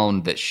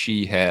sound that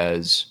she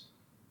has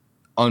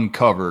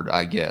uncovered,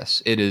 I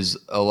guess. It is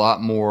a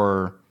lot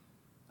more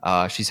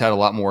she's had a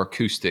lot more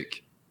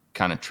acoustic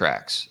kind of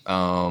tracks.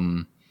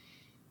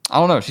 I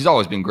don't know. She's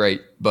always been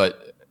great,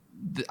 but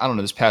I don't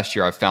know. This past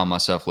year, I found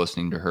myself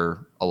listening to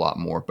her a lot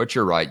more. But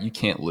you're right. You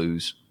can't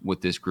lose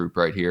with this group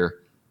right here.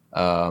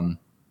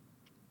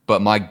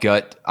 But my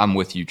gut, I'm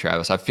with you,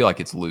 Travis. I feel like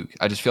it's Luke.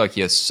 I just feel like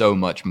he has so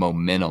much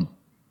momentum.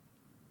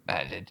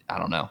 I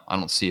don't know. I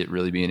don't see it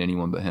really being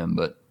anyone but him,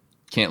 but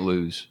can't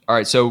lose. All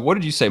right. So what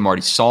did you say,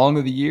 Marty? Song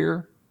of the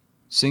year?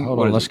 Hold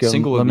on, let's go.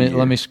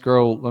 Let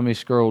me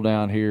scroll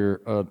down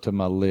here to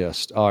my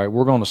list. All right.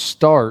 We're going to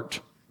start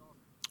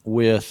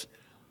with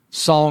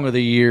Song of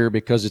the Year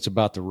because it's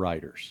about the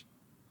writers.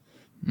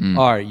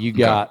 All right, you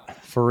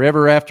got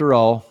Forever After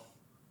All,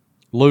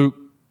 Luke,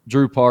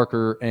 Drew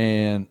Parker,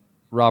 and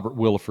Robert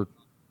Williford.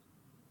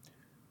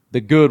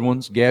 The good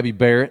ones, Gabby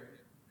Barrett,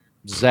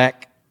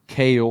 Zach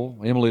Cale,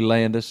 Emily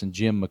Landis, and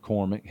Jim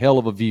McCormick. Hell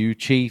of a View,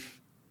 Chief,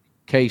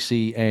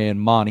 Casey, and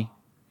Monty.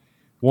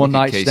 One Look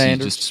at Night Casey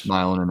Standards. just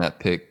smiling in that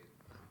pic.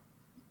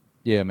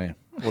 Yeah, man.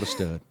 What a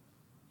stud.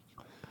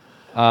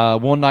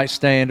 One Night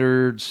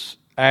Standards,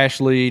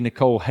 Ashley,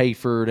 Nicole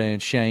Hayford,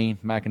 and Shane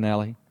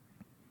McAnally.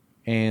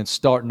 And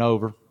Starting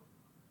Over,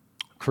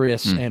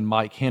 Chris and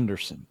Mike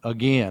Henderson.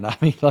 Again, I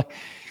mean, like,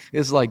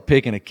 it's like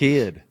picking a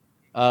kid.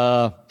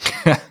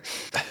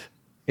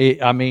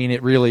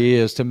 It really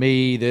is. To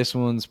me, this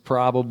one's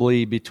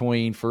probably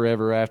between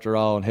Forever After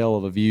All and Hell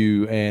of a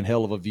View, and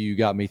Hell of a View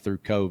got me through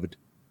COVID.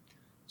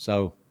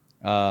 So,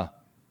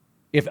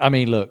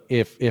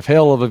 if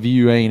Hell of a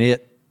View ain't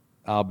it,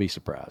 I'll be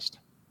surprised.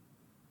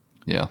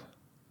 Yeah.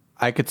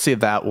 I could see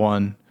that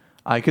one.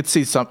 I could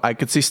see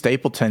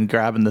Stapleton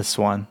grabbing this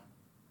one.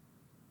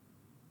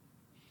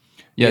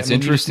 Yeah, it's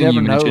interesting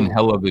you mentioned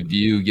Hell of a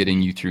View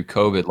getting you through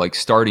COVID. Like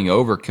Starting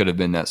Over could have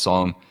been that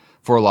song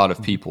for a lot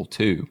of people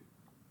too,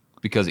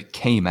 because it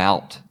came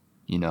out,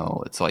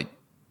 it's like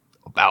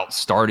about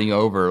starting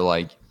over.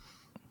 Like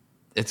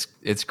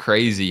it's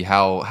crazy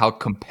how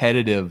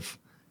competitive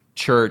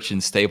church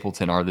and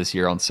Stapleton are this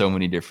year on so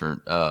many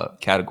different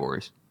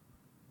categories.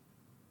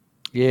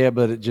 Yeah,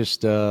 but it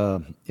just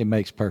it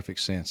makes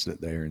perfect sense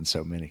that they're in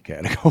so many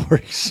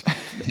categories.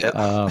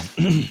 All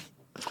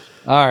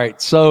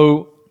right,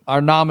 so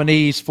our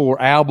nominees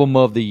for Album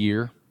of the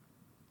Year.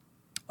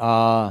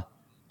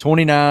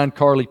 29,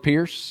 Carly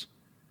Pearce.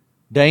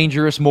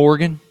 Dangerous,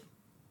 Morgan.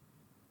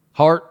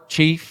 Heart,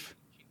 Chief.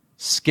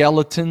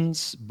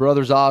 Skeletons,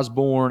 Brothers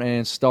Osborne,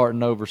 and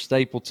Starting Over,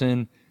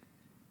 Stapleton.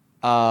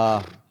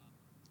 It's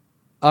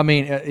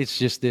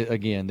just,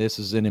 again, this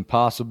is an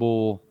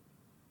impossible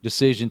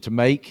decision to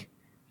make.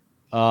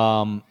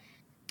 I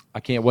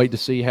can't wait to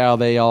see how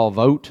they all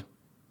vote.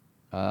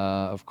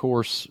 Of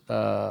course,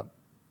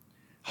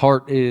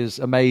 Heart is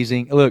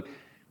amazing. Look,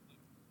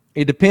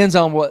 it depends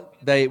on what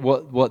they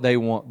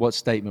want, what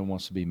statement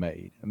wants to be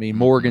made. I mean,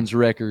 Morgan's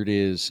record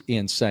is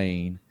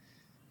insane.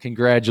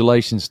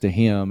 Congratulations to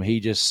him. He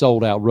just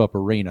sold out Rupp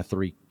Arena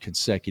 3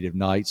 consecutive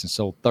nights and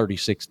sold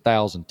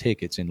 36,000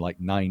 tickets in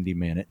like 90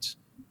 minutes.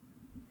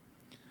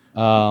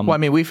 Well, I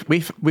mean,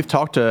 we've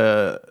talked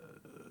to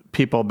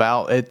people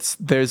about it.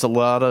 There's a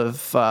lot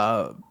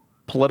of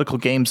political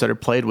games that are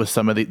played with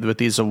with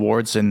these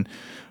awards, and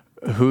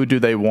who do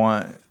they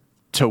want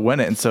to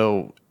win it? And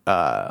so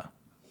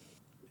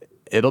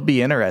it'll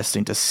be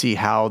interesting to see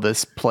how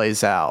this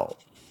plays out.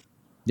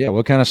 Yeah,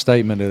 what kind of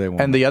statement do they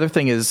want? And the other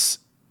thing is,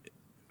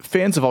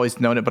 fans have always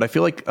known it, but I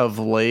feel like of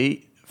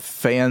late,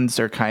 fans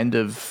are kind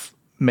of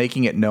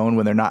making it known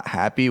when they're not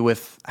happy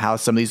with how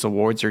some of these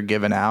awards are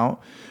given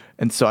out.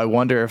 And so I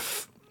wonder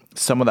if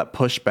some of that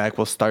pushback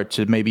will start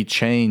to maybe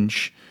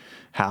change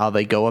how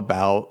they go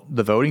about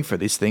the voting for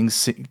these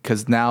things.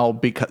 Because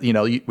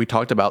we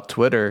talked about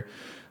Twitter,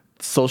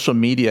 social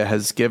media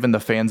has given the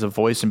fans a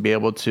voice and be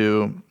able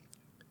to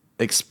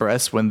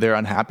express when they're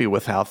unhappy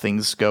with how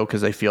things go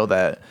because they feel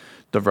that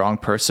the wrong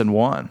person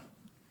won.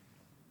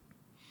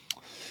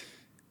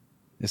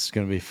 This is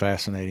going to be a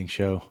fascinating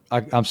show.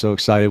 I'm so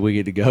excited we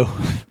get to go.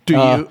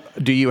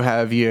 Do you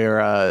have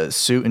your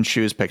suit and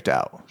shoes picked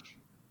out?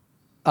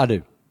 I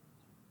do.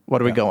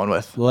 What are we going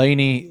with?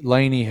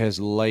 Lainey has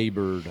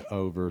labored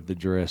over the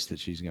dress that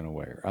she's going to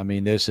wear. I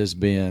mean, it's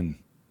been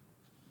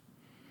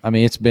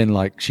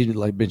like she's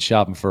like been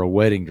shopping for a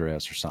wedding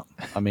dress or something.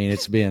 I mean,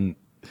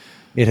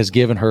 it has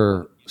given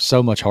her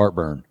so much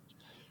heartburn.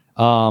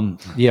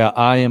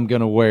 I am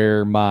going to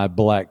wear my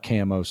black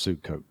camo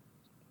suit coat.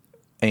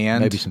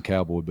 And maybe some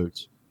cowboy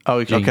boots. Oh,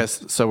 okay.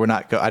 So we're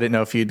not I didn't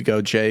know if you'd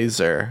go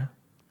Jays or.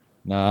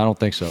 No, I don't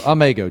think so. I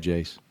may go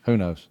Jays. Who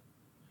knows?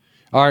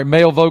 All right,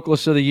 male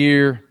vocalist of the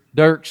year: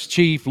 Dirks,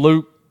 Chief,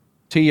 Luke,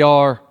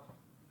 TR,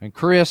 and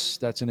Chris.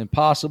 That's an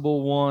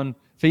impossible one.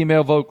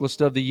 Female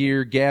vocalist of the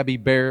year: Gabby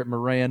Barrett,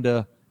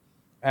 Miranda,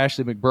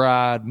 Ashley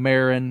McBride,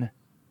 Marin,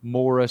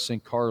 Morris,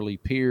 and Carly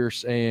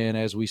Pearce. And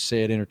as we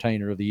said,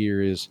 entertainer of the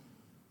year is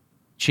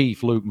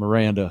Chief, Luke,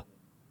 Miranda,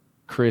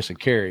 Chris, and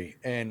Carrie.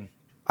 And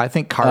I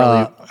think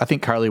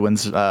Carly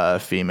wins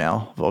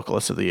female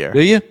vocalist of the year.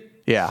 Do you?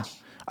 Yeah.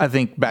 I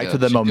think back to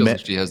the momentum.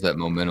 Like she has that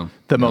momentum.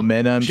 The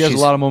momentum. She has a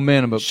lot of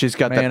momentum, but she's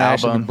got that album.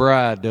 Ashley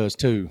McBride does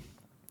too.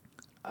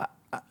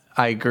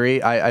 I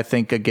agree. I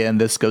think, again,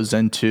 this goes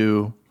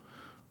into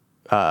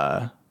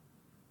Carly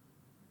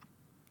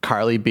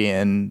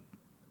being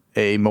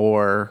a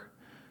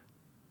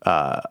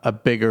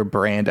bigger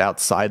brand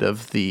outside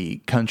of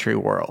the country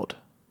world.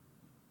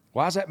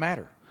 Why does that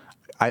matter?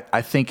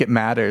 I think it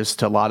matters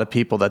to a lot of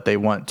people that they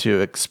want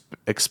to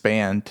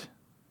expand.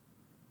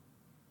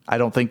 I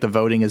don't think the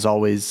voting is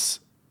always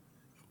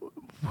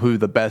who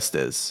the best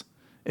is.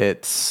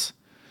 It's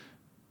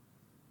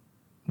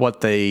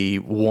what they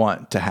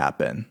want to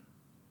happen.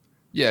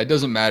 Yeah, it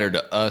doesn't matter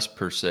to us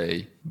per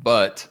se,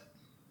 but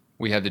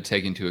we have to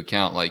take into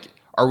account, like,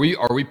 are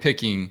we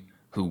picking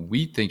who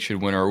we think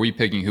should win, or are we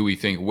picking who we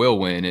think will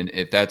win? And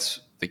if that's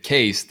the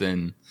case,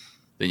 then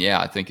yeah,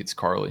 I think it's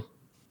Carly.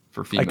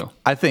 for Like, female.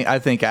 I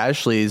think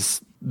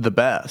Ashley's the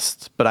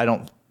best, but I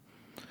don't.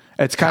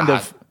 It's kind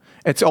of.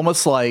 It's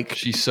almost like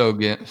She's so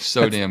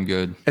damn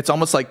good. it's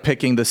almost like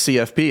picking the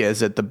CFP.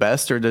 Is it the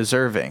best or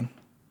deserving?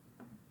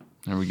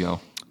 There we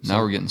go. Now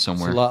we're getting It's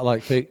somewhere. a lot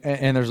like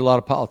and there's a lot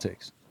of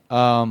politics.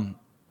 All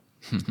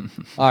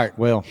right,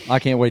 well, I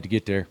can't wait to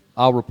get there.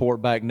 I'll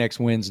report back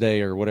next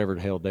Wednesday or whatever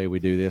the hell day we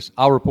do this.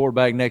 I'll report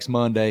back next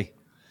Monday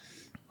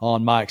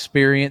on my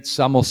experience.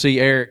 I'm going to see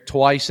Eric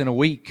twice in a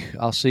week.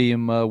 I'll see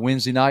him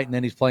Wednesday night, and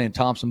then he's playing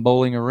Thompson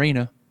Bowling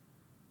Arena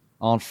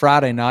on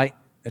Friday night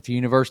at the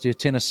University of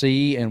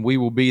Tennessee, and we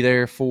will be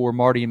there for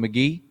Marty and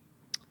McGee.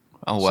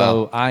 Oh, wow.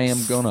 So I am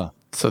going to.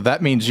 So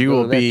that means you Go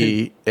to will that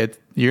be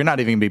you're not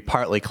even gonna be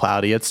partly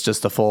cloudy. It's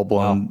just a full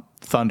blown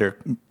thunder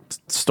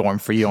storm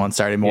for you on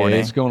Saturday morning.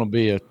 Yeah, it's going to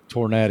be a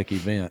tornadic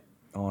event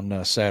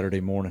on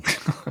Saturday morning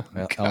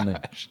on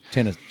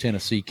the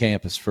Tennessee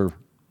campus for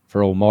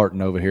old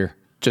Martin over here.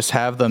 Just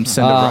have them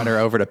send a runner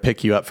over to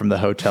pick you up from the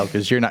hotel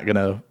because you're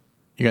gonna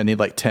need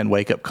like 10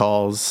 wake up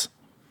calls,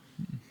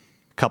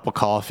 couple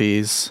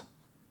coffees.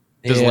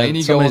 Does Yeah,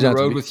 Lainey go on somebody's the out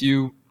to road be- with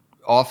you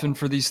often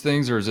for these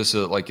things, or is this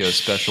like a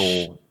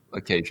special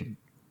occasion?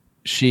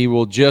 She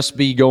will just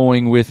be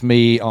going with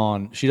me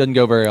on. She doesn't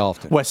go very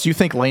often. Wes, you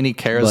think Lainey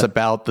cares But-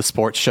 about the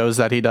sports shows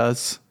that he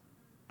does?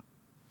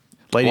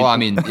 Lainey, Well, I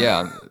mean,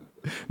 yeah,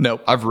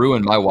 nope. I've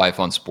ruined my wife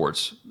on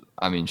sports.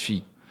 I mean,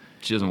 she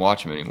doesn't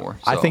watch them anymore.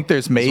 I so think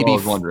there's that's what maybe I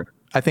was wondering.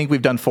 I think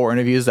we've done 4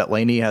 interviews that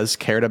Lainey has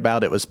cared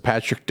about. It was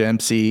Patrick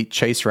Dempsey,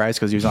 Chase Rice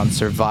because he was on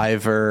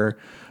Survivor,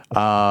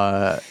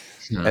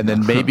 and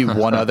then maybe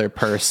one other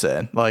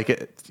person.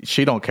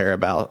 She don't care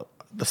about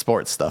the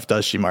sports stuff,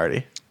 does she,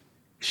 Marty?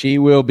 She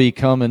will be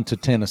coming to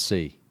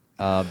Tennessee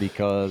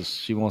because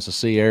she wants to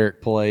see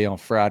Eric play on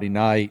Friday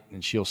night,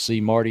 and she'll see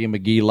Marty and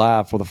McGee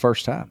live for the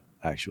first time,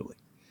 actually.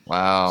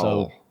 Wow.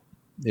 So,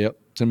 yep,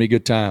 it's going to be a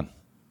good time.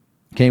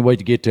 Can't wait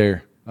to get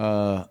there.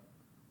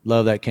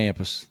 Love that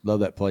campus.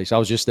 Love that place. I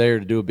was just there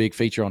to do a big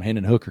feature on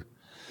Hendon Hooker,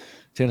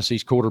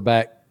 Tennessee's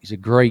quarterback. He's a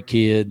great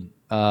kid,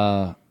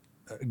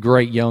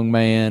 great young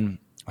man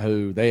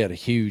who they had a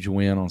huge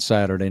win on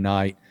Saturday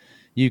night.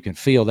 You can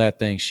feel that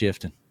thing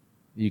shifting.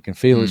 You can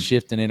feel it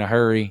shifting in a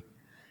hurry,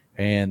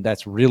 and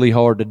that's really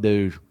hard to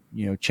do.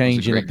 You know,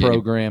 changing a great game.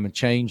 program and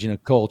changing a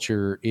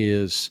culture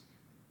is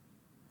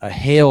a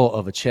hell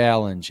of a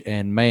challenge,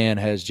 and man,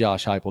 has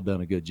Josh Heupel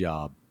done a good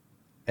job.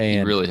 he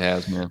And really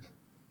has, man.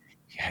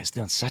 yeah, he's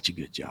done such a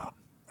good job.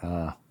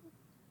 I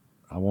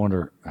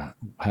wonder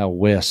how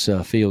Wes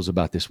feels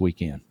about this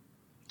weekend.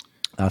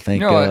 I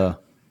think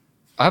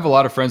I have a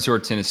lot of friends who are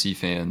Tennessee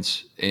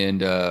fans,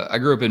 and I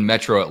grew up in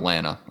Metro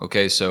Atlanta.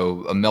 Okay,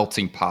 so a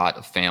melting pot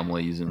of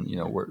families, and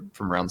we're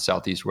from around the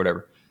Southeast, or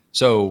whatever.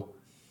 So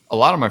a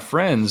lot of my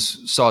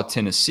friends saw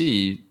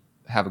Tennessee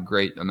have a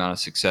great amount of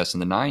success in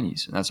the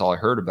 '90s, and that's all I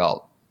heard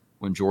about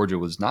when Georgia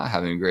was not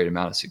having a great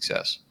amount of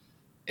success.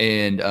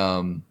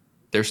 And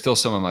they're still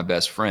some of my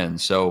best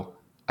friends, so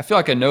I feel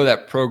like I know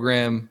that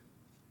program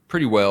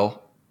pretty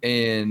well,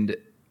 and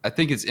I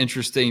think it's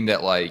interesting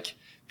that like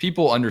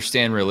people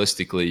understand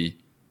realistically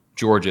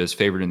Georgia is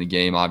favored in the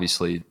game.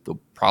 Obviously, they'll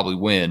probably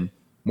win,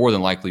 more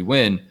than likely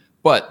win.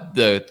 But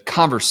the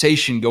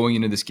conversation going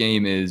into this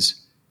game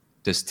is,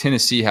 does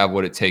Tennessee have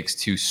what it takes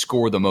to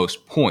score the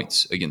most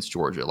points against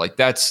Georgia? Like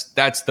that's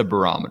the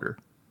barometer.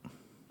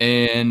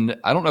 And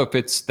I don't know if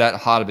it's that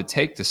hot of a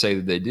take to say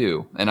that they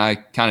do. And I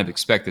kind of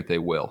expect that they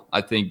will.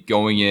 I think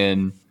going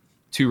in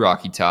to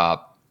Rocky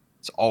Top,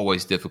 it's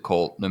always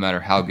difficult, no matter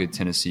how good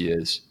Tennessee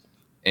is.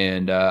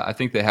 And I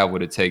think they have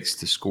what it takes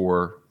to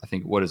score. I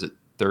think, what is it,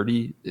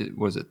 30?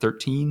 Was it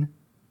 13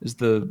 is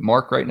the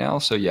mark right now?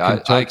 So, yeah, I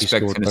Kentucky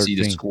expect scored Tennessee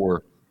 13. to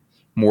score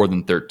more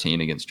than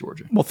 13 against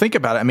Georgia. Well, think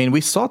about it. I mean,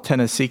 we saw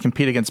Tennessee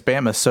compete against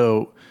Bama,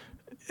 so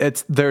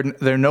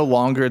they're no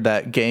longer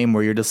that game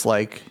where you're just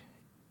like,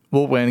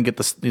 we'll win and get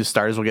the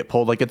starters will get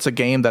pulled. Like, it's a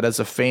game that as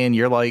a fan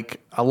you're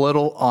like a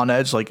little on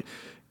edge. Like,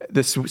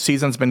 this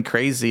season's been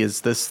crazy.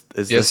 Is this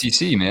The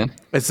SEC, man.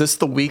 is this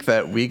the week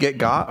that we get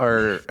got,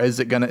 or is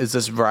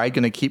this ride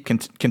gonna keep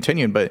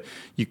continuing? But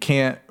you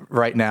can't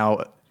right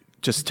now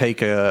just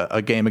take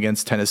a game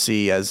against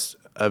Tennessee as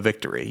a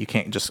victory. You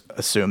can't just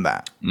assume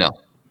that. No.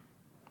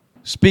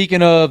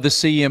 Speaking of the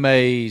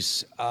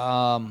CMAs,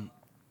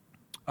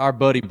 our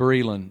buddy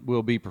Breland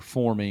will be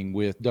performing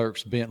with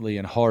Dierks Bentley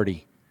and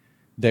Hardy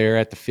there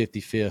at the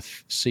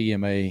 55th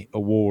CMA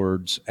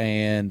Awards.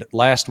 And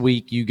last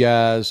week, you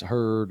guys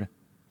heard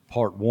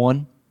part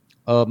 1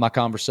 of my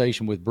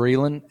conversation with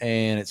Breland,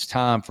 and it's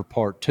time for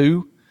part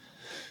 2.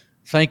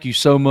 Thank you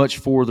so much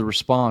for the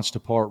response to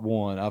part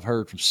 1. I've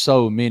heard from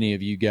so many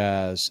of you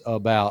guys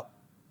about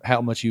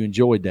how much you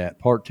enjoyed that.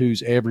 Part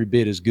 2's every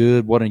bit as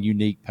good. What a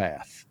unique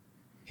path.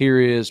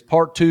 Here is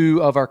part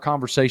 2 of our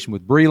conversation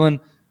with Breland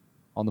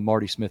on the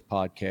Marty Smith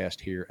podcast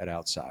here at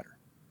Outsider.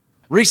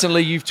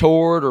 Recently, you've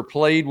toured or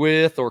played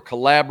with or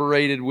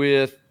collaborated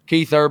with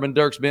Keith Urban,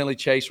 Dierks Bentley,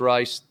 Chase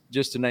Rice,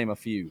 just to name a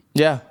few.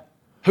 Yeah.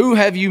 Who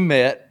have you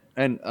met?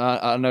 And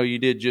I know you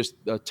did just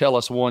tell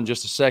us one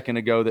just a second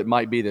ago that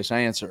might be this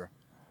answer.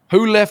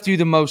 Who left you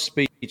the most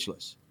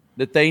speechless?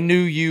 that they knew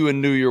you and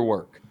knew your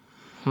work?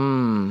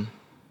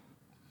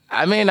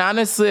 I mean,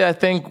 honestly, I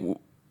think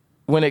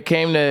when it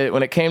came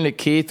to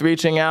Keith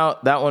reaching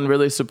out, that one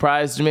really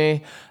surprised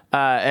me.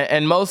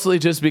 And mostly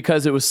just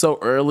because it was so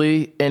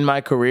early in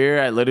my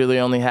career. I literally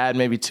only had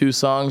maybe 2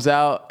 songs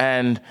out,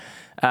 and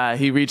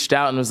he reached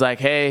out and was like,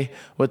 "Hey,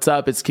 what's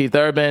up? It's Keith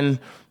Urban.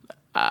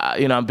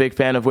 I'm a big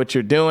fan of what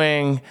you're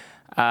doing.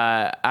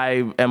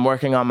 I am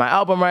working on my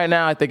album right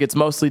now. I think it's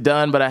mostly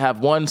done, but I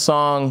have 1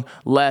 song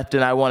left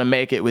and I want to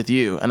make it with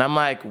you." And I'm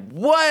like,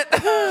 what?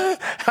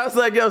 I was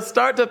like, yo,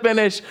 start to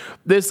finish,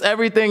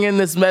 everything in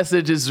this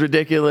message is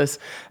ridiculous.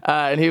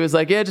 And he was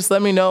like, yeah, just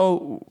let me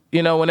know,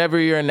 whenever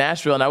you're in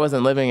Nashville. And I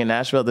wasn't living in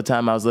Nashville at the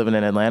time. I was living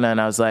in Atlanta. And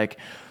I was like,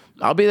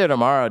 I'll be there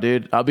tomorrow,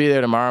 dude. I'll be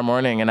there tomorrow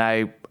morning. And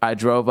I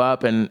drove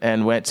up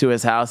and went to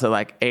his house at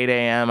like 8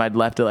 a.m. I'd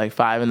left at like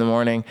 5 in the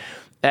morning.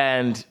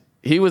 And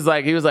he was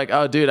like,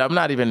 oh, dude, I'm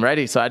not even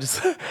ready. So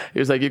he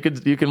was like, you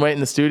can wait in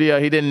the studio.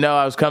 He didn't know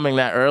I was coming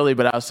that early,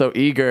 but I was so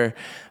eager.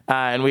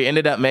 And we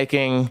ended up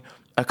making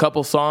a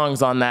couple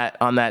songs on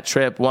that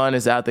trip. One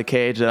is Out the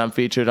Cage that I'm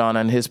featured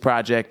on his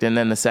project. And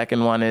then the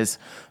second one is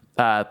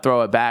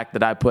Throw It Back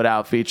that I put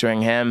out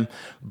featuring him.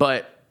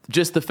 But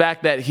just the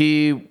fact that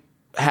he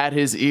had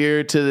his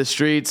ear to the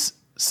streets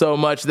so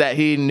much that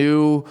he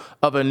knew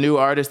of a new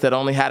artist that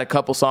only had a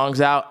couple songs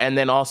out and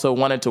then also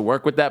wanted to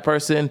work with that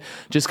person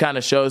just kind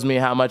of shows me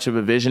how much of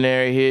a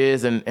visionary he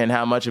is and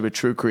how much of a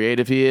true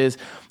creative he is.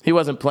 He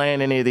wasn't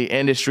playing any of the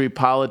industry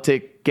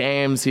politic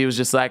games. He was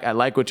just like, I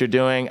like what you're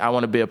doing. I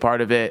want to be a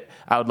part of it.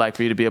 I would like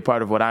for you to be a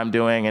part of what I'm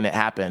doing. And it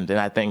happened. And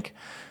I think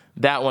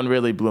that one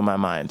really blew my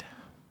mind.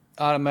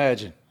 I'd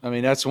imagine. I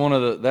mean, that's one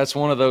of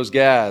those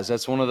guys.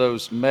 That's one of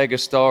those mega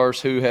stars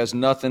who has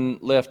nothing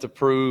left to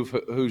prove,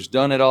 who's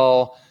done it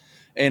all,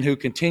 and who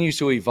continues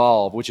to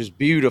evolve, which is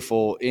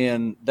beautiful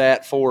in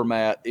that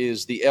format,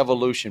 is the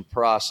evolution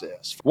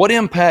process. What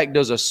impact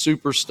does a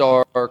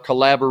superstar or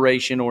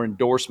collaboration or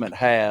endorsement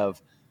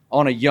have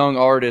on a young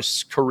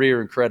artist's career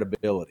and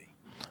credibility?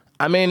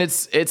 I mean,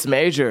 it's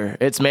major.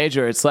 It's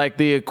major. It's like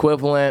the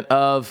equivalent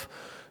of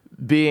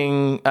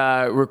being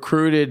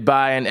recruited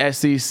by an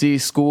SEC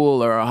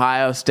school or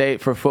Ohio State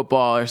for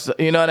football, or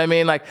you know what I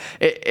mean? Like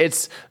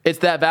it's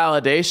that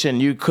validation.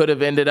 You could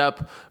have ended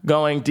up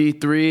going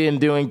D3 and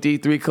doing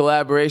D3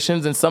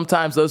 collaborations, and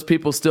sometimes those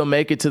people still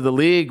make it to the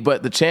league,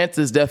 but the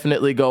chances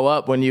definitely go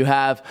up when you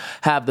have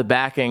the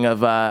backing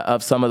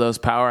of some of those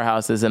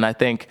powerhouses. And I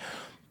think,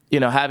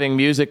 having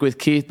music with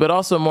Keith, but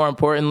also more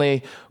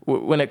importantly,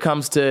 when it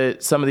comes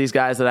to some of these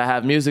guys that I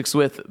have music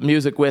with,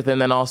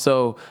 and then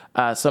also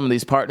some of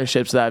these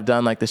partnerships that I've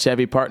done, like the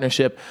Chevy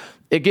partnership,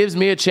 it gives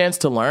me a chance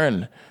to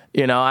learn.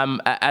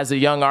 I'm as a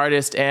young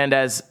artist and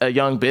as a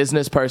young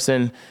business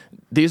person,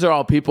 these are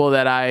all people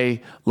that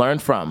I learn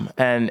from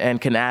and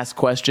can ask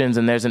questions.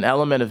 And there's an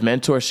element of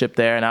mentorship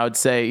there. And I would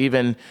say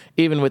even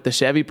with the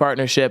Chevy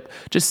partnership,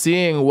 just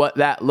seeing what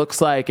that looks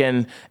like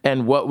and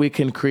what we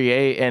can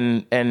create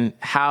and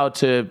how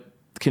to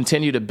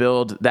continue to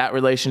build that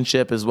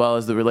relationship as well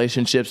as the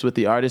relationships with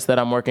the artists that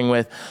I'm working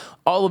with.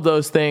 All of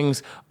those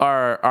things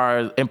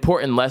are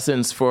important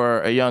lessons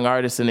for a young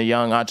artist and a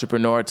young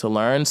entrepreneur to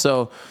learn.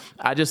 So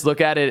I just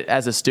look at it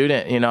as a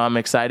student. I'm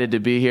excited to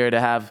be here,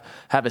 to have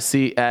a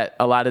seat at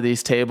a lot of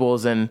these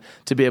tables and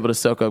to be able to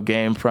soak up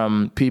game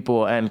from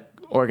people and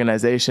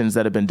organizations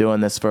that have been doing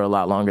this for a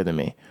lot longer than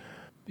me.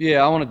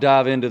 Yeah, I want to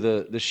dive into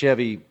the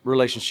Chevy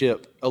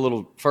relationship a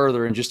little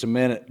further in just a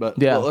minute, but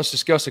yeah, let's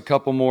discuss a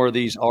couple more of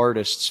these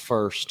artists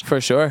first. For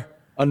sure.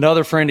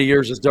 Another friend of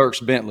yours is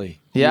Dierks Bentley.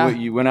 Yeah.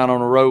 You went out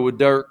on a road with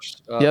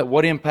Dierks. Yep.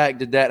 What impact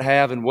did that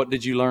have, and what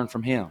did you learn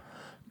from him?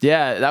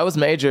 Yeah, that was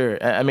major.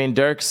 I mean,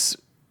 Dierks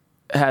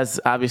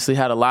has obviously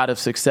had a lot of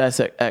success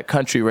at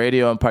country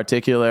radio in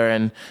particular,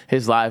 and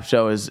his live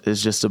show is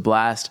just a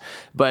blast.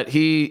 But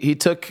he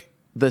took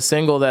the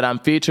single that I'm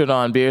featured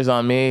on, Beers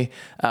on Me,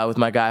 with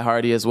my guy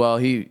Hardy as well.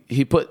 He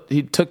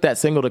took that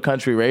single to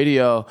country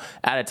radio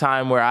at a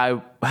time where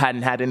I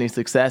hadn't had any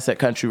success at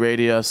country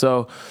radio.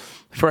 So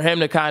for him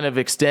to kind of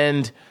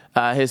extend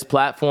his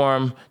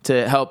platform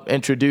to help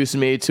introduce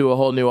me to a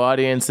whole new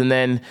audience, and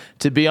then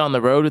to be on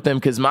the road with him,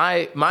 because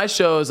my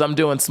shows, I'm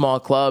doing small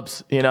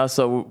clubs,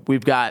 so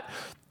we've got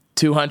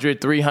 200,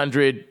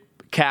 300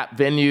 cap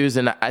venues,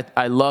 and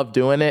I love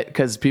doing it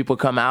because people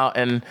come out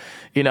and,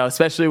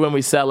 especially when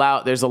we sell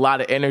out, there's a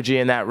lot of energy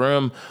in that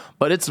room.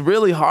 But it's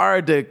really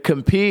hard to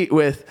compete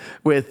with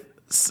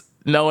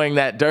knowing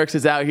that Dierks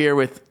is out here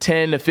with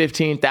 10 to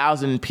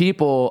 15,000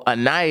 people a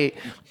night,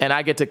 and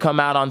I get to come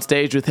out on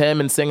stage with him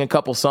and sing a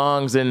couple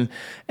songs, and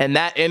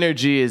that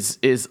energy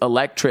is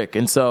electric.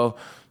 And so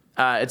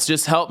it's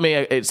just helped me.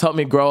 It's helped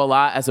me grow a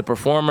lot as a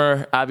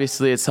performer.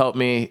 Obviously, it's helped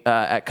me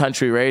at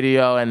country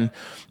radio, and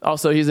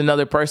also he's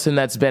another person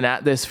that's been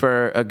at this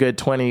for a good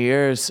 20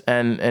 years,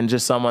 and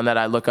just someone that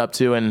I look up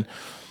to. And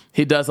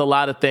he does a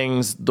lot of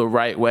things the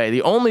right way.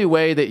 The only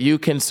way that you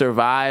can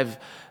survive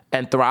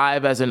and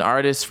thrive as an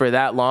artist for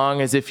that long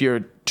is if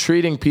you're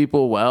treating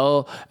people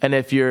well, and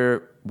if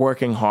you're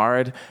working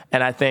hard.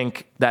 And I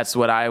think that's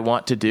what I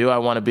want to do. I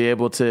want to be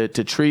able to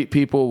treat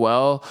people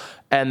well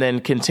and then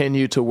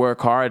continue to work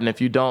hard. And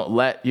if you don't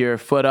let your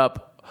foot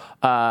up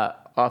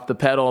off the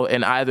pedal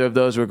in either of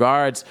those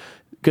regards,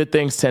 good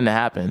things tend to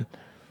happen.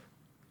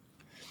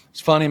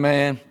 It's funny,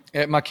 man.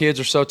 My kids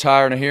are so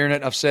tired of hearing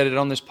it. I've said it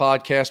on this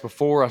podcast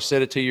before. I've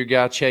said it to your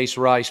guy, Chase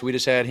Rice. We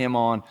just had him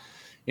on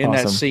in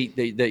Awesome. that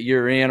seat that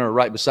you're in, or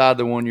right beside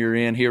the one you're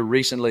in here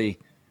recently.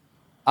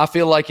 I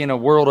feel like in a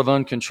world of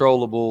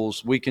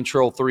uncontrollables, we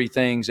control three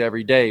things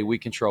every day. We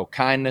control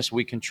kindness,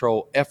 we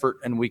control effort,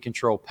 and we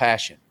control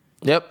passion.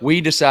 Yep.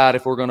 We decide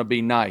if we're going to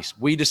be nice.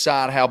 We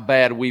decide how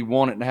bad we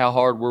want it and how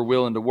hard we're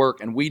willing to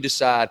work. And we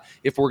decide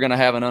if we're going to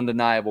have an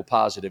undeniable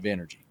positive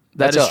energy.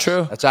 That That's is us.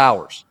 true. That's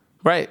ours.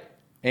 Right.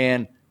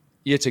 And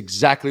it's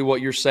exactly what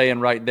you're saying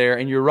right there.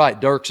 And you're right.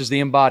 Dirks is the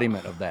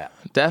embodiment of that.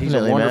 Definitely,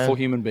 He's a wonderful man.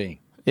 human being.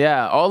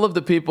 Yeah, all of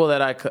the people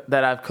that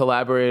I've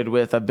collaborated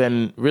with, I've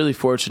been really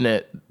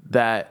fortunate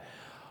that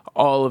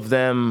all of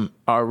them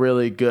are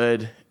really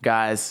good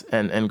guys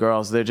and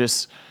girls. They're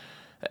just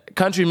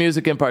country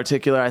music in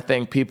particular. I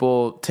think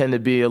people tend to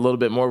be a little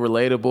bit more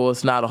relatable.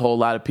 It's not a whole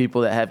lot of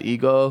people that have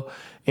ego,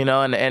 you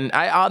know. And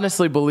I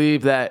honestly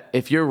believe that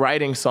if you're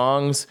writing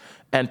songs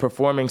and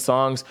performing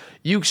songs,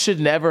 you should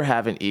never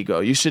have an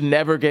ego. You should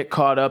never get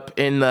caught up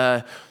in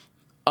the,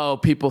 oh,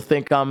 people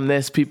think I'm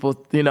this,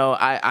 people, you know,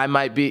 I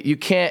might be. You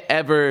can't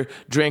ever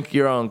drink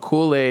your own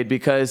Kool-Aid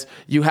because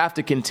you have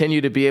to continue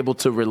to be able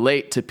to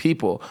relate to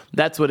people.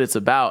 That's what it's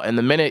about. And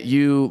the minute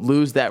you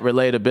lose that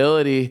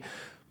relatability,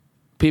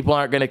 people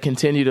aren't going to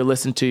continue to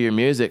listen to your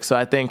music. So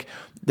I think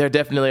there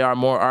definitely are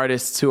more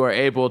artists who are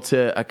able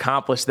to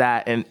accomplish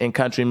that in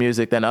country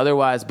music than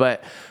otherwise.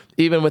 But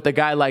even with a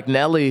guy like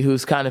Nelly,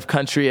 who's kind of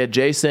country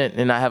adjacent,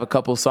 and I have a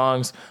couple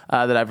songs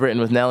that I've written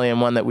with Nelly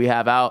and one that we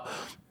have out,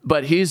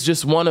 but he's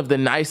just one of the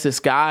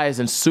nicest guys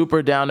and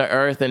super down to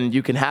earth, and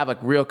you can have a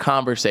real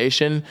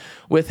conversation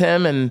with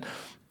him. And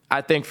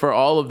I think for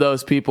all of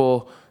those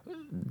people,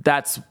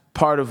 that's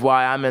part of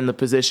why I'm in the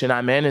position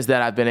I'm in, is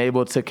that I've been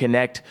able to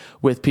connect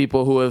with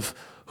people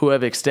who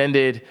have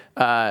extended,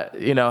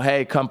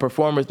 hey, come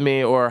perform with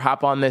me, or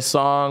hop on this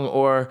song,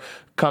 or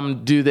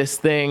come do this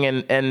thing.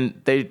 And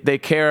they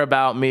care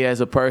about me as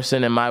a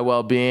person and my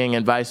well-being,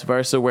 and vice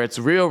versa, where it's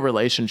real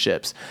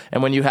relationships.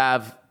 And when you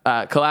have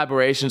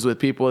collaborations with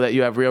people that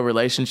you have real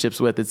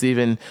relationships with, it's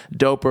even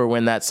doper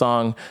when that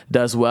song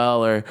does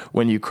well, or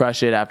when you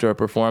crush it after a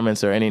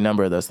performance, or any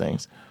number of those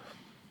things.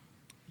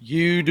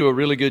 You do a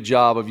really good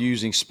job of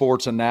using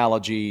sports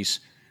analogies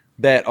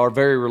that are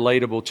very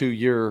relatable to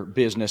your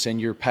business and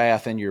your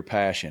path and your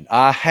passion.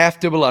 I have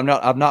to believe,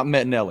 I've not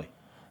met Nelly.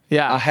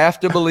 Yeah. I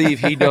have to believe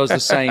he does the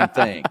same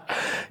thing.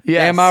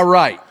 Yes. Am I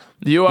right?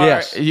 You are.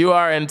 Yes. You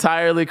are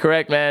entirely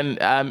correct, man.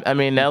 I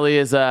mean, Nelly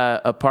is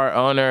a part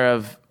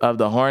owner of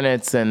the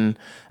Hornets, and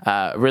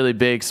a really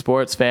big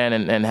sports fan,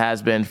 and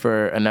has been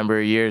for a number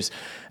of years.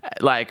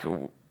 Like,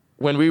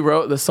 when we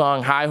wrote the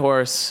song High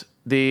Horse,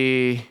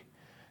 the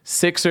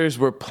Sixers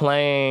were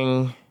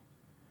playing.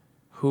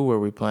 Who were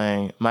we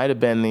playing? Might have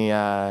been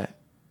the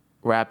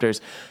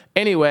Raptors.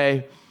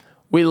 Anyway,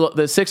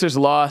 the Sixers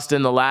lost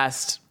in the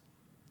last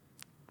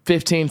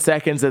 15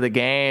 seconds of the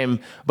game,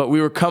 but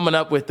we were coming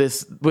up with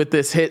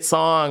this hit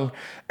song.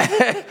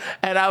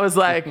 And I was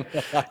like,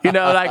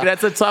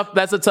 that's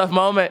a tough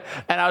moment.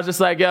 And I was just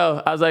like,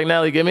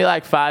 Nelly, give me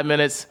like 5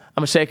 minutes.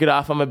 I'm gonna shake it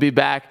off. I'm gonna be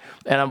back,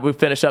 and we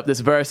finish up this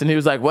verse. And he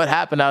was like, what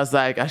happened? I was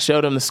like, I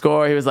showed him the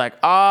score. He was like,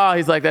 oh,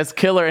 he's like, that's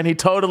killer. And he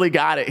totally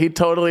got it. He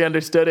totally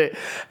understood it.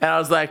 And I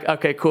was like,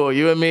 okay, cool.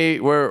 You and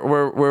me,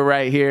 we're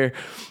right here.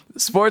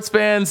 Sports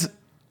fans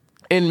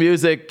in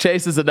music,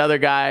 Chase is another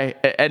guy,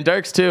 and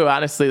Dirks too.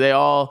 Honestly, they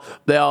all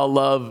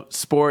love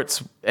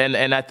sports,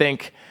 and I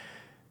think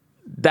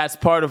that's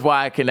part of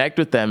why I connect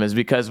with them, is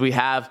because we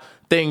have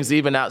things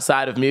even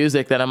outside of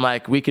music that I'm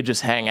like, we could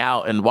just hang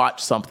out and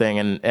watch something,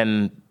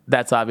 and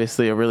that's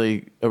obviously a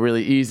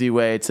really easy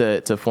way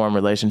to form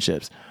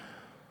relationships.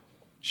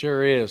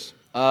 Sure is.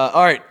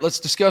 All right,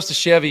 let's discuss the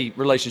Chevy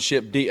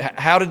relationship.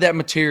 How did that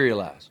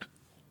materialize?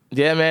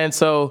 Yeah, man.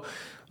 So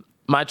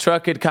my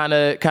truck had kind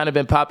of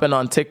been popping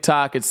on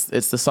TikTok. It's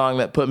the song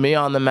that put me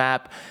on the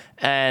map,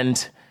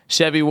 and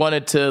Chevy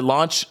wanted to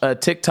launch a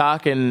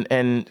TikTok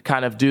and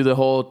kind of do the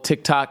whole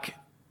TikTok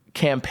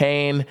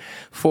campaign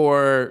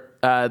for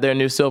their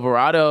new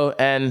Silverado,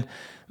 and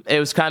it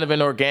was kind of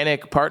an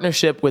organic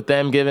partnership with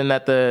them, given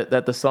that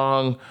the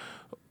song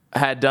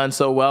had done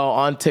so well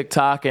on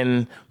TikTok,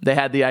 and they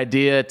had the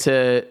idea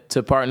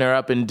to partner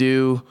up and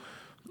do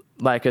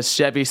like a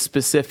Chevy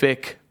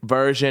specific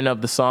version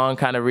of the song,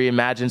 kind of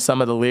reimagine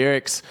some of the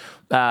lyrics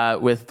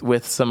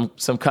with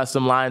some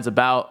custom lines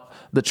about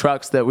the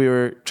trucks that we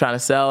were trying to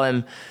sell.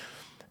 And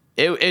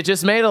it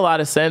just made a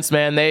lot of sense,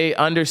 man. They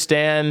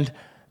understand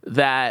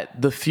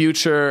that the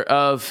future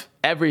of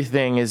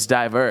everything is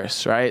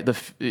diverse, right?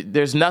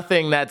 There's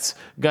nothing that's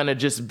going to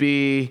just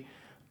be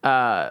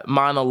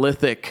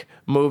monolithic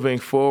moving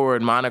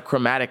forward,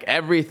 monochromatic.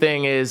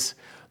 Everything is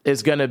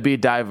is going to be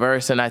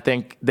diverse. And I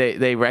think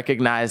they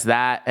recognize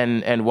that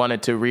and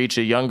wanted to reach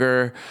a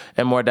younger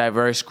and more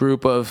diverse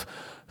group of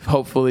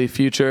hopefully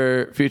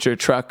future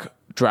truck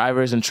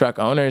drivers and truck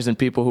owners and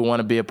people who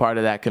want to be a part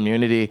of that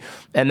community.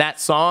 And that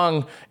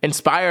song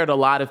inspired a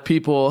lot of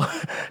people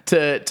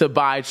to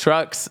buy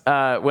trucks.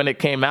 When it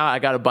came out, I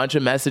got a bunch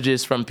of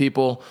messages from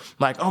people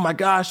like, oh my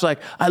gosh, like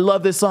I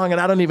love this song and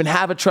I don't even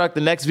have a truck.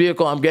 The next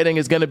vehicle I'm getting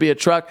is going to be a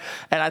truck.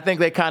 And I think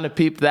they kind of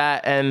peeped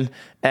that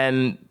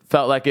and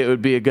felt like it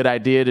would be a good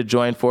idea to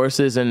join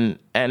forces. And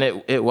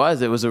it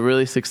was a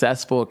really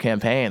successful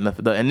campaign.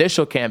 The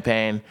initial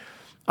campaign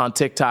on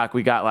TikTok,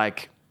 we got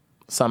like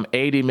some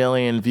 80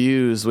 million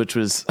views, which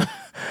was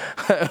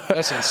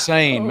that's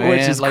insane, man.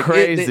 Which is like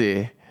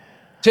crazy.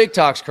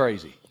 TikTok's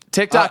crazy.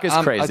 TikTok is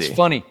crazy. It's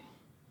funny,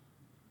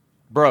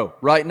 bro.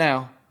 Right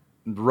now,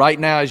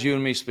 as you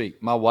and me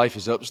speak, my wife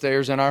is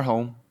upstairs in our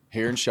home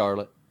here in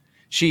Charlotte.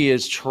 She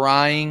is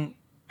trying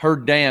her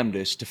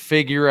damnedest to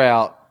figure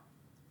out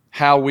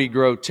how we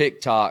grow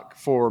TikTok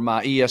for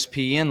my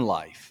ESPN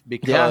life,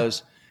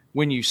 because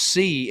when you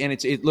see, and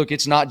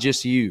it's not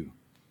just you.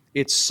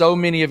 It's so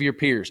many of your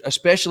peers,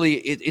 especially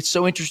it's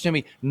so interesting to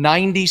me.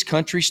 90s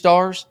country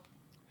stars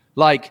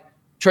like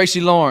Tracy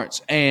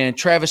Lawrence and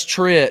Travis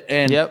Tritt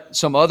and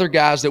some other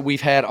guys that we've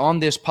had on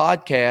this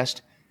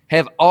podcast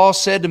have all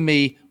said to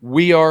me,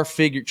 we are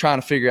trying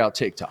to figure out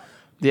TikTok.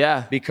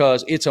 Yeah.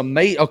 Because it's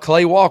amazing.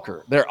 Clay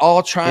Walker. They're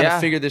all trying to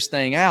figure this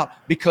thing out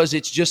because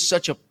it's just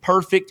such a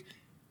perfect,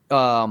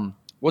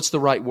 what's the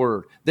right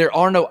word? There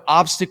are no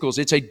obstacles.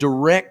 It's a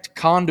direct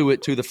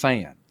conduit to the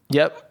fan.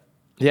 Yep.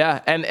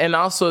 Yeah, and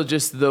also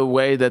just the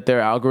way that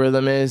their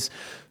algorithm is,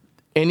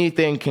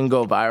 anything can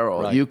go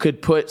viral. Right. You could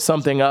put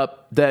something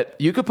up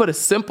you could put a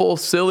simple,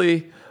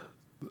 silly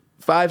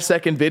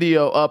 5-second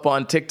video up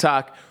on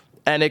TikTok,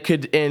 and it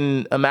could,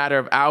 in a matter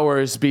of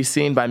hours, be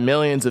seen by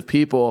millions of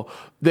people.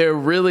 They're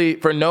really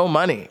for no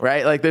money,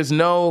 right? Like there's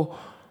no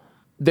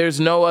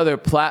other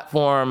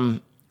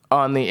platform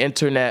on the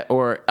internet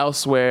or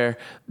elsewhere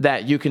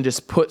that you can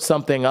just put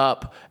something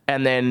up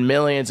and then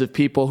millions of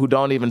people who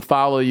don't even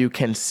follow you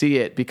can see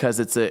it, because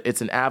it's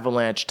an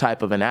avalanche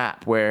type of an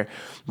app where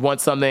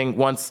once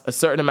a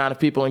certain amount of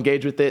people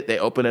engage with it, they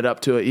open it up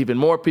to even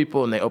more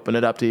people and they open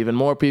it up to even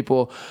more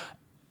people.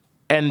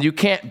 And you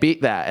can't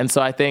beat that. And so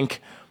I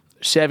think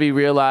Chevy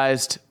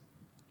realized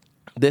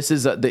this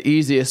is the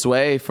easiest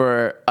way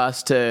for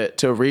us to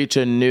reach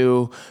a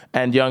new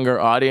and younger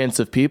audience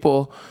of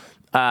people.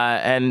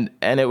 And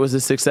it was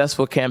a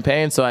successful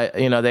campaign. So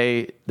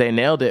they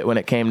nailed it when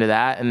it came to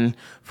that. And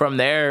from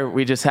there,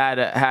 we just had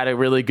a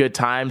really good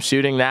time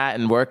shooting that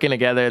and working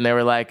together. And they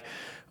were like,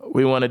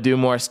 we want to do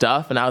more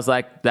stuff. And I was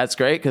like, that's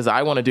great, because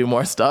I want to do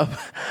more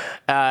stuff.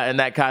 And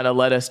that kind of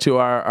led us to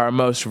our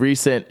most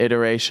recent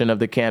iteration of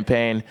the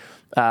campaign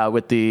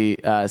with the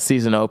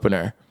season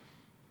opener.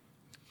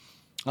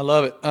 I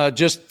love it.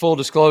 Just full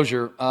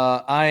disclosure,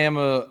 I am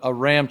a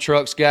Ram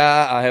Trucks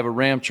guy. I have a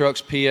Ram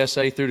Trucks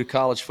PSA through the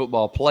College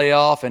Football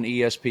Playoff and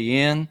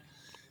ESPN.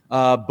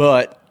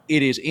 But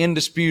it is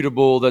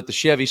indisputable that the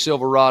Chevy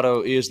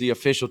Silverado is the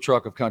official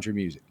truck of country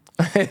music.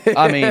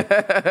 I mean,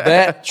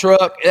 that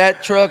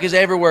truck is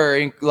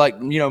everywhere.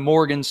 Like,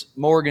 Morgan's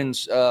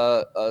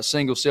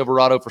single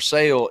Silverado for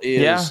sale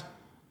is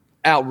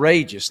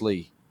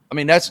outrageously. I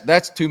mean,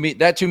 that's to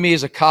me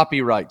is a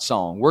copyright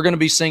song. We're going to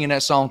be singing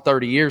that song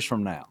 30 years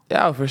from now.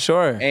 Yeah, for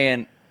sure.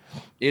 And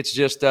it's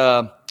just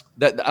that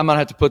I'm gonna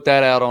have to put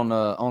that out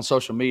on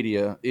social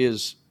media.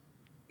 Is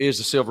the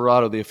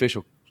Silverado the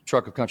official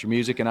truck of country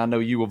music? And I know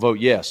you will vote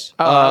yes.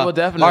 Oh, I will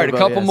definitely. All right,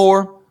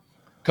 vote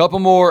couple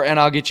more, and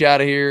I'll get you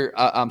out of here.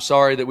 I'm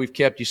sorry that we've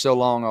kept you so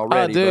long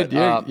already. Oh,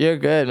 dude, you're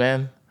good,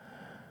 man.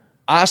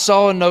 I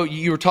saw a note.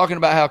 You were talking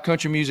about how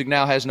country music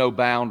now has no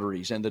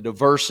boundaries and the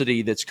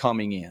diversity that's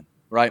coming in.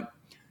 Right.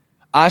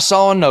 I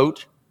saw a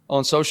note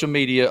on social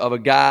media of a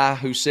guy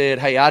who said,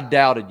 hey, I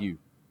doubted you.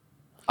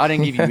 I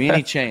didn't give you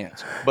any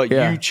chance, but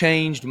you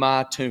changed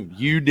my tune.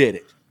 You did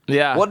it.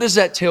 Yeah. What does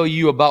that tell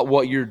you about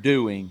what you're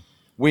doing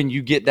when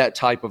you get that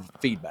type of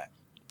feedback?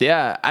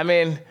 Yeah. I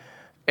mean,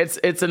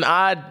 it's an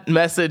odd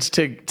message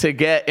to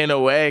get in a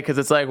way, because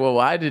it's like, well,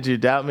 why did you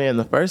doubt me in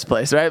the first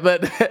place? Right.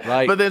 But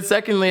then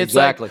secondly, it's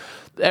like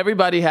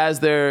everybody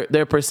has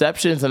their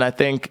perceptions. And I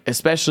think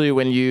especially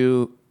when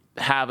you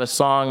have a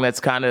song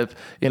that's kind of,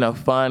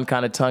 fun,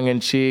 kind of tongue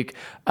in cheek,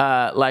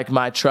 like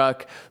My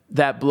Truck,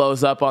 that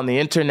blows up on the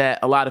internet.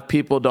 A lot of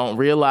people don't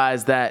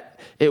realize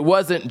that it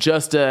wasn't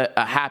just a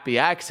happy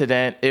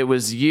accident. It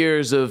was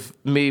years of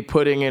me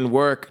putting in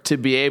work to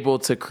be able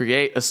to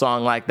create a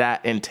song like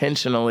that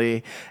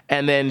intentionally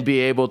and then be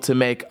able to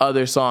make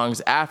other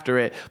songs after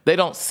it. They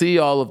don't see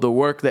all of the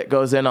work that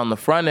goes in on the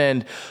front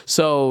end.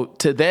 So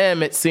to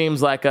them, it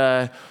seems like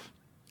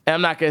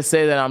I'm not going to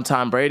say that I'm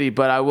Tom Brady,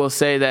 but I will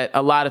say that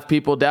a lot of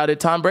people doubted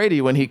Tom Brady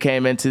when he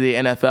came into the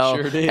NFL.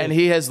 Sure did. And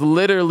he has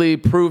literally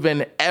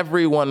proven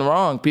everyone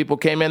wrong. People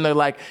came in, they're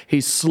like,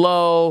 he's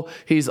slow.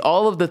 He's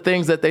all of the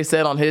things that they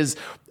said on his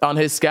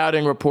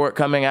scouting report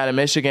coming out of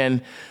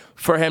Michigan.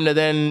 for him to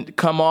then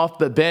come off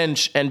the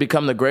bench and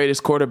become the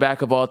greatest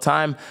quarterback of all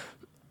time.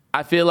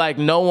 I feel like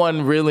no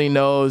one really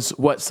knows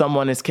what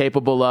someone is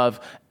capable of.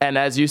 And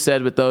as you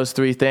said, with those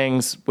three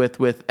things,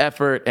 with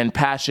effort and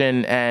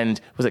passion and,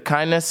 was it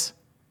kindness?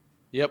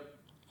 Yep.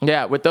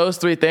 Yeah, with those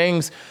three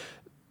things,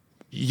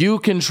 you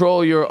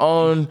control your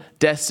own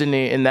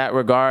destiny in that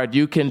regard.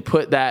 You can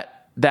put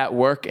that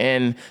work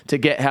in to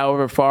get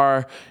however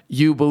far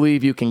you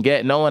believe you can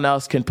get. No one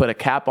else can put a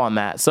cap on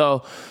that.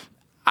 So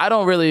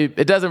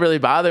it doesn't really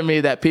bother me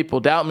that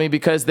people doubt me,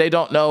 because they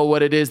don't know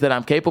what it is that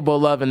I'm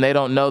capable of, and they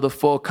don't know the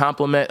full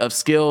complement of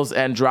skills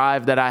and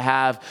drive that I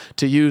have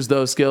to use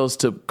those skills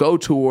to go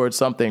towards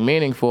something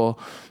meaningful.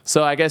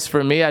 So I guess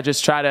for me, I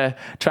just try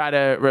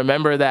to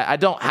remember that I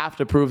don't have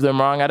to prove them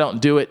wrong. I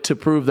don't do it to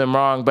prove them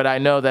wrong, but I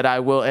know that I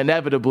will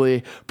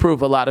inevitably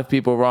prove a lot of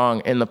people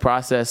wrong in the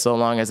process, so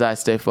long as I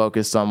stay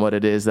focused on what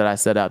it is that I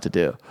set out to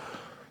do.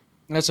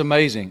 That's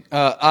amazing.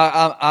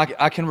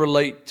 I can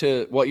relate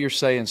to what you're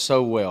saying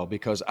so well,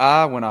 because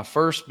when I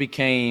first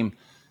became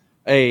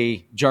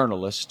a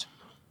journalist,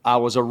 I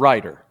was a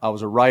writer. I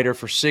was a writer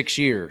for 6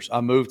 years.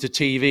 I moved to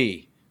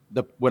TV.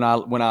 When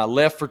I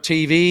left for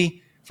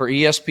TV, for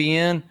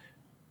ESPN,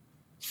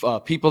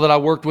 people that I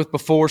worked with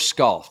before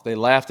scoffed. They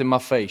laughed in my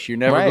face. You're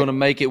never going to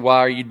make it. Why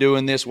are you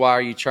doing this? Why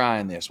are you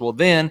trying this? Well,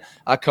 then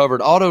I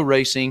covered auto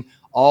racing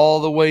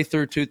all the way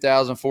through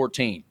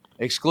 2014.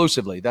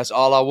 Exclusively. That's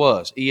all I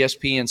was.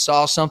 ESPN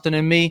saw something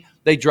in me.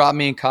 They dropped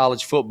me in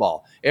college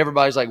football.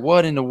 Everybody's like,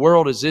 what in the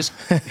world is this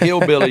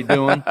hillbilly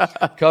doing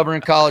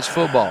covering college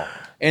football?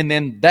 And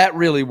then that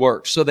really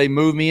worked. So they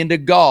moved me into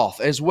golf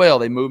as well.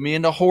 They moved me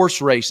into horse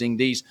racing,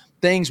 these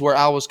things where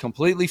I was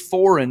completely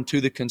foreign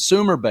to the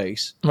consumer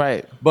base.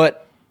 Right.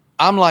 But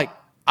I'm like,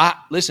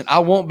 listen, I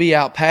won't be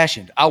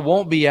out-passioned. I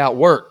won't be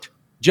outworked.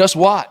 Just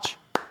watch.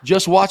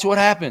 Just watch what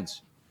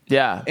happens.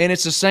 Yeah. And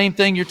it's the same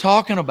thing you're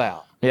talking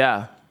about.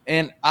 Yeah.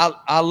 And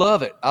I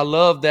love it. I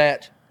love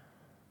that.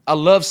 I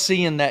love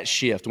seeing that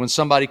shift when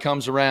somebody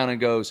comes around and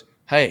goes,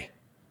 hey,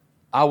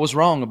 I was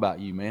wrong about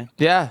you, man.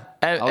 Yeah.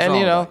 And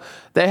you know,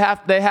 they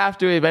have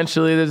to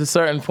eventually. There's a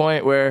certain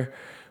point where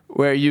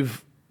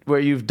you've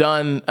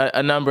done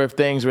a number of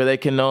things where they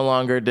can no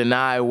longer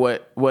deny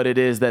what it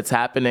is that's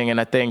happening.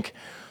 And I think,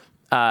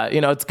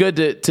 it's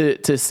good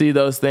to see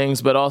those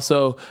things, but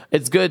also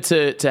it's good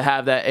to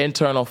have that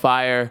internal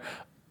fire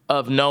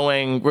of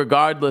knowing,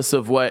 regardless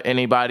of what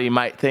anybody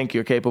might think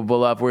you're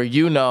capable of, where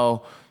you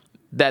know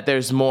that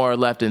there's more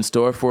left in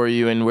store for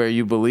you and where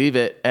you believe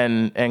it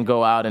and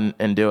go out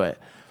and do it.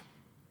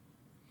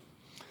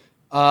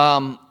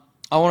 I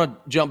want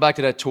to jump back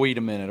to that tweet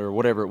a minute, or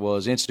whatever it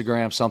was,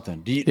 Instagram,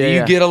 something. Do you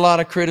get a lot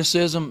of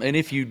criticism? And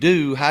if you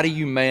do, how do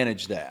you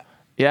manage that?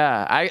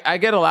 Yeah, I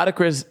get a lot of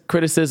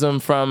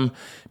criticism from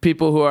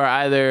people who are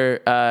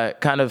either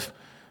kind of,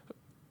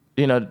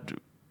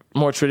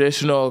 more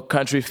traditional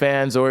country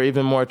fans, or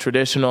even more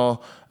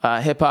traditional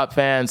hip hop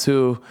fans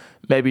who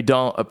maybe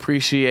don't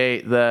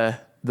appreciate the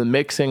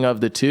mixing of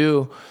the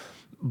two.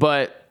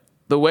 But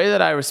the way that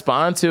I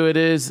respond to it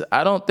is,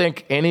 I don't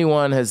think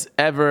anyone has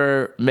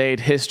ever made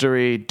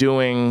history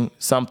doing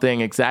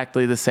something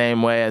exactly the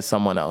same way as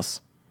someone else.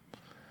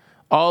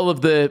 All of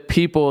the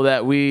people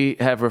that we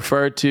have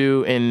referred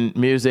to in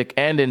music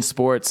and in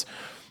sports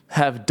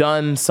have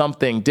done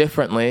something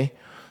differently.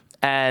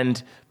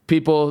 And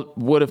people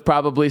would have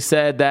probably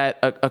said that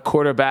a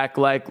quarterback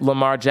like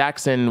Lamar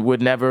Jackson would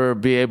never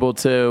be able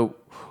to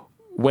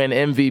win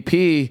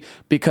MVP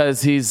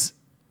because he's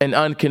an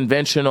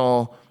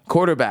unconventional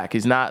quarterback.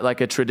 He's not like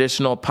a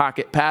traditional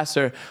pocket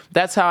passer.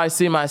 That's how I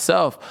see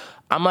myself.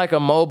 I'm like a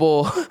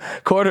mobile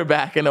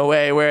quarterback in a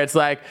way, where it's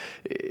like,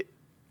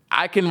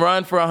 I can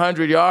run for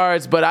 100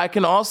 yards, but I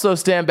can also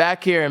stand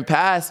back here and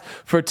pass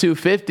for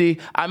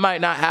 250. I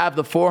might not have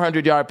the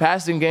 400-yard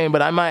passing game,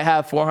 but I might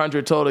have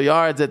 400 total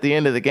yards at the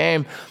end of the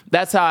game.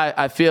 That's how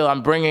I feel.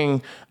 I'm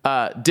bringing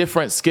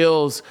different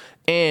skills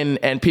in,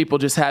 and people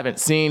just haven't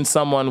seen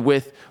someone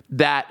with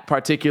that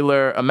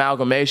particular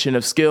amalgamation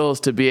of skills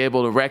to be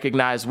able to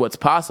recognize what's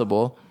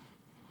possible.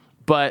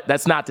 But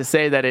that's not to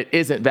say that it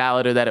isn't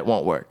valid or that it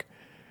won't work.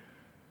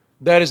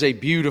 That is a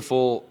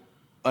beautiful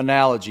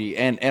analogy.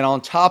 And on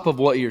top of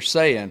what you're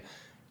saying,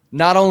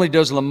 not only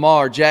does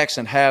Lamar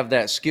Jackson have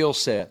that skill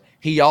set,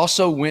 he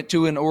also went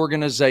to an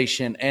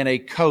organization and a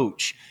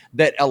coach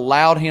that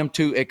allowed him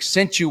to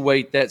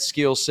accentuate that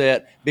skill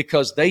set,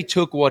 because they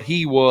took what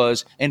he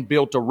was and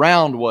built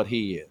around what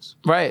he is.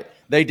 Right.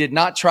 They did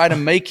not try to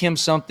make him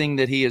something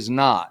that he is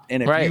not.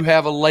 And if you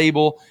have a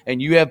label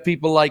and you have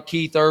people like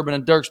Keith Urban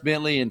and Dierks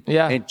Bentley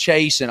and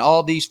Chase and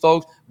all these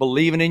folks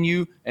believing in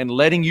you and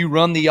letting you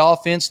run the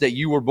offense that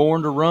you were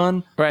born to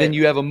run, then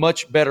you have a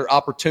much better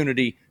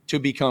opportunity to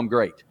become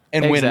great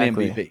and win an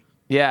MVP.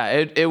 Yeah,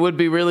 it would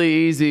be really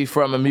easy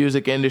from a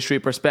music industry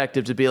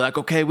perspective to be like,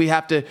 okay, we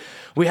have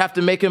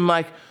to make him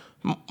like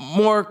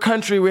more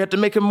country, we have to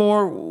make him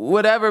more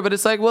whatever. But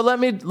it's like, well, let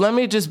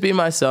me just be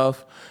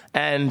myself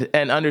and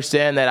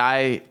understand that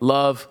I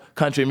love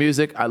country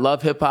music, I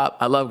love hip hop,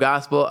 I love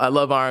gospel, I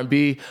love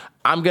R&B.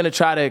 I'm gonna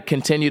try to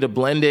continue to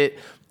blend it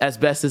as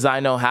best as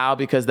I know how,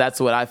 because that's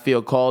what I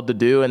feel called to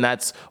do, and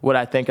that's what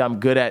I think I'm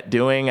good at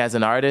doing as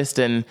an artist,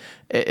 and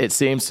it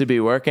seems to be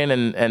working.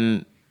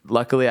 And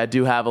luckily, I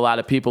do have a lot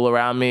of people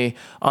around me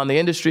on the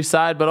industry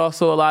side, but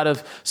also a lot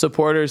of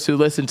supporters who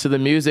listen to the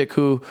music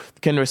who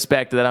can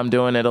respect that I'm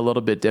doing it a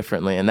little bit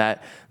differently, and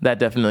that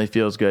definitely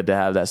feels good to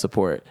have that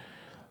support.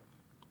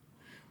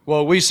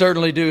 Well, we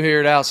certainly do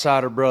here at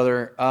Outsider,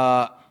 brother.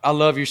 I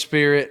love your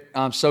spirit.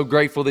 I'm so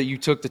grateful that you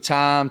took the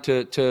time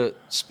to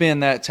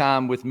spend that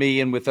time with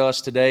me and with us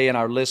today and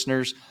our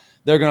listeners.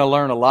 They're going to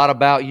learn a lot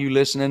about you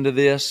listening to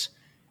this.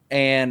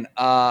 And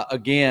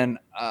again,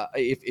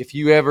 if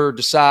you ever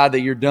decide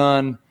that you're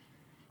done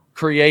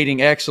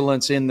creating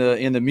excellence in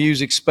the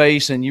music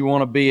space and you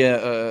want to be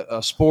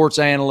a sports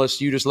analyst,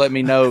 you just let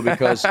me know,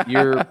 because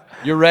you're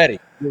ready.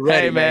 You're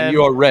ready, Hey, man.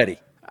 You are ready.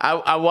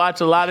 I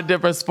watch a lot of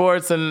different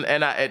sports, and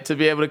to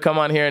be able to come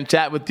on here and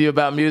chat with you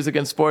about music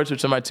and sports,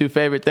 which are my two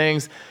favorite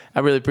things,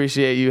 I really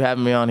appreciate you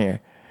having me on here.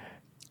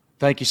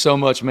 Thank you so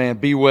much, man.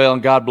 Be well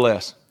and God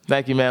bless.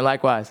 Thank you, man.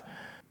 Likewise.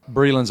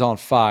 Breland's on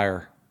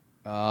fire.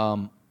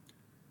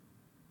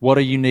 What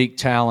a unique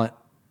talent.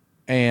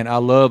 And I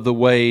love the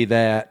way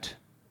that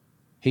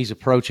he's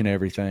approaching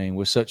everything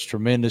with such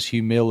tremendous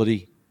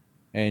humility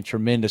and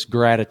tremendous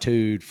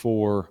gratitude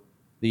for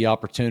the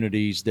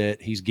opportunities that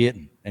he's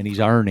getting and he's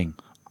earning.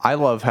 I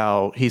love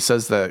how he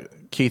says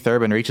that Keith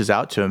Urban reaches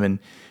out to him and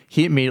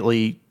he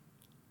immediately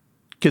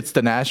gets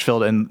to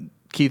Nashville, and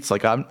Keith's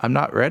like, I'm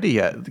not ready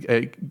yet.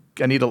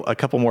 I need a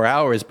couple more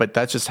hours, but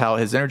that's just how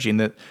his energy, and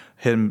that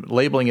him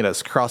labeling it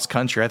as cross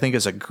country, I think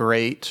is a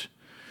great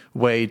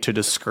way to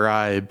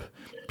describe.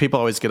 People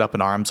always get up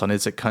in arms on,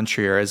 is it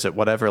country or is it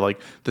whatever? Like,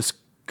 this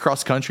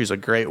cross country is a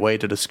great way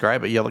to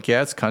describe it. Yeah, like,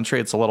 yeah, it's country.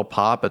 It's a little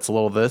pop. It's a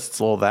little this. It's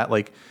a little that.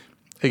 Like,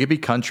 it could be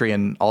country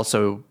and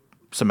also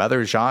some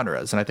other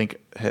genres. And I think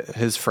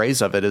his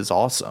phrase of it is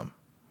awesome.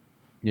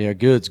 Yeah,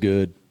 good's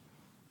good.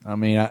 I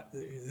mean,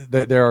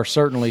 there are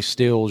certainly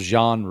still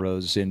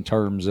genres in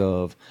terms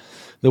of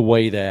the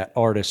way that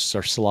artists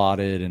are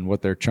slotted and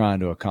what they're trying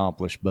to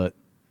accomplish. But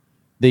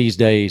these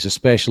days,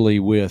 especially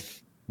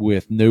with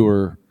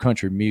newer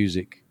country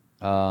music,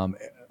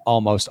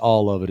 almost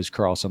all of it is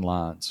crossing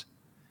lines,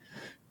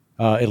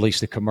 at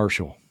least the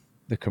commercial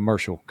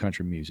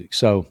country music.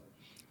 So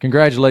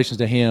congratulations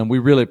to him. We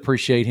really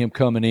appreciate him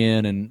coming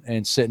in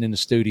and sitting in the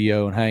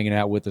studio and hanging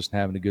out with us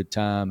and having a good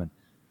time. And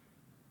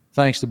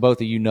thanks to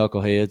both of you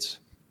knuckleheads.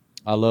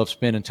 I love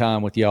spending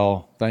time with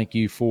y'all. Thank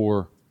you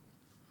for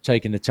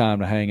taking the time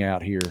to hang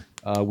out here.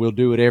 We'll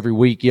do it every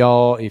week,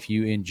 y'all. If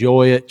you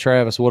enjoy it,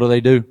 Travis, what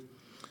do?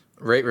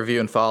 Rate, review,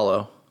 and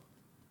follow.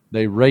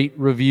 They rate,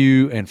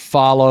 review, and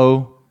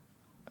follow.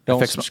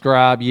 Don't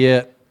subscribe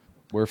yet.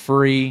 We're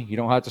free. You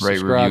don't have to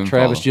subscribe.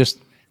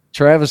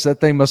 Travis, that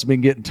thing must have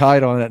been getting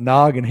tight on that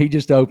noggin. He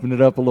just opened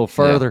it up a little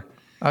further. Yeah.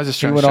 I was just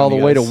trying to show all the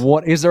you way guys. to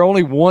one. Is there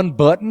only one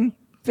button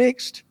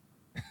fixed?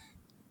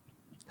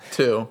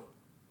 2.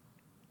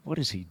 What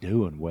is he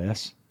doing,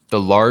 Wes? The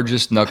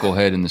largest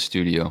knucklehead in the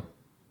studio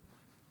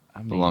I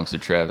mean, belongs to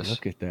Travis.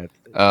 Look at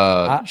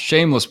that.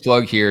 Shameless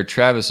plug here.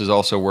 Travis is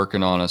also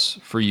working on us,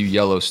 for you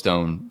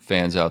Yellowstone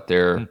fans out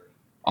there,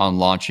 on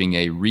launching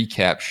a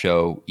recap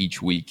show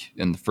each week.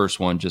 And the first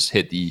one just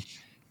hit the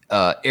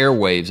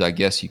airwaves, I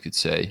guess you could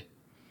say,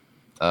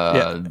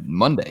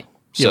 Monday.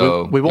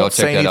 So we won't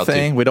say that out too.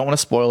 anything. We don't want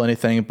to spoil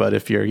anything, but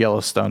if you're a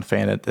Yellowstone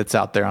fan, it's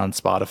out there on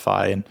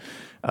Spotify, and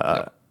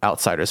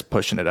Outsiders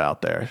pushing it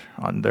out there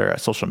on their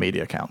social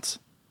media accounts.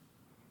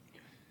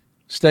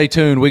 Stay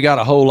tuned. We got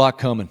a whole lot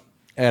coming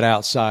at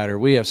Outsider.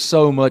 We have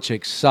so much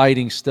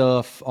exciting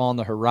stuff on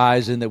the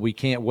horizon that we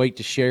can't wait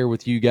to share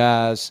with you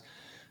guys,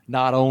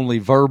 not only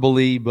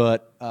verbally,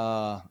 but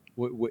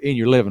in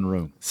your living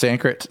room.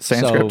 Sanskrit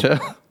too.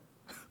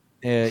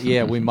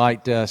 Yeah, we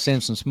might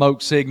send some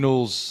smoke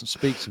signals,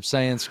 speak some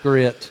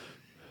Sanskrit,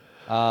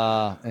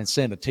 and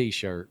send a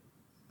T-shirt.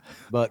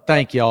 But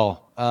thank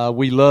y'all.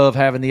 We love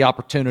having the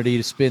opportunity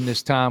to spend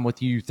this time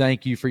with you.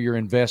 Thank you for your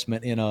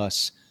investment in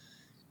us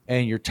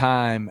and your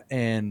time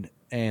and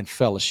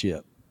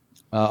fellowship.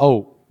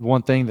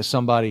 One thing that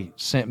somebody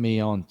sent me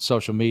on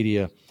social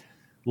media,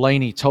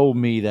 Laney told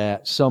me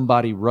that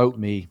somebody wrote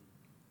me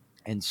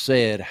and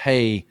said,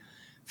 hey,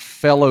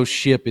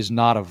 fellowship is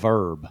not a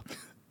verb.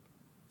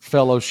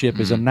 Fellowship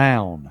is a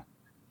noun.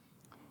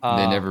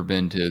 They've never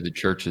been to the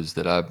churches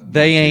that I've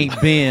They ain't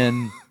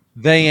been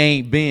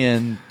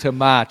to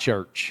my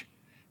church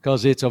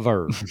because it's a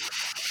verb.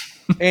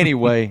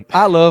 Anyway,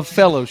 I love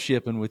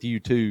fellowshipping with you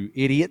two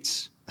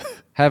idiots.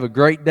 Have a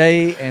great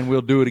day, and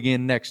we'll do it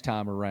again next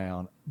time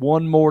around.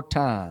 One more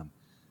time,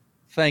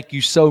 thank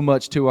you so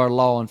much to our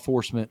law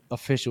enforcement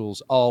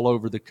officials all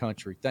over the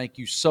country. Thank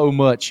you so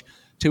much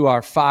to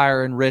our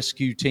fire and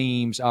rescue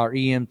teams, our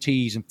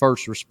EMTs and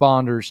first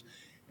responders,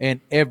 and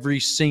every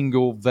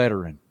single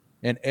veteran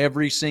and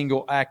every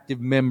single active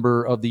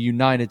member of the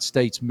United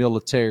States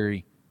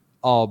military,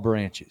 all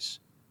branches.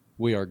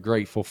 We are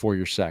grateful for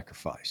your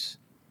sacrifice.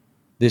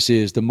 This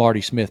is the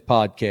Marty Smith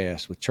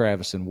Podcast with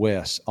Travis and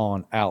Wes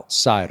on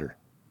Outsider.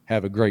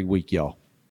 Have a great week, y'all.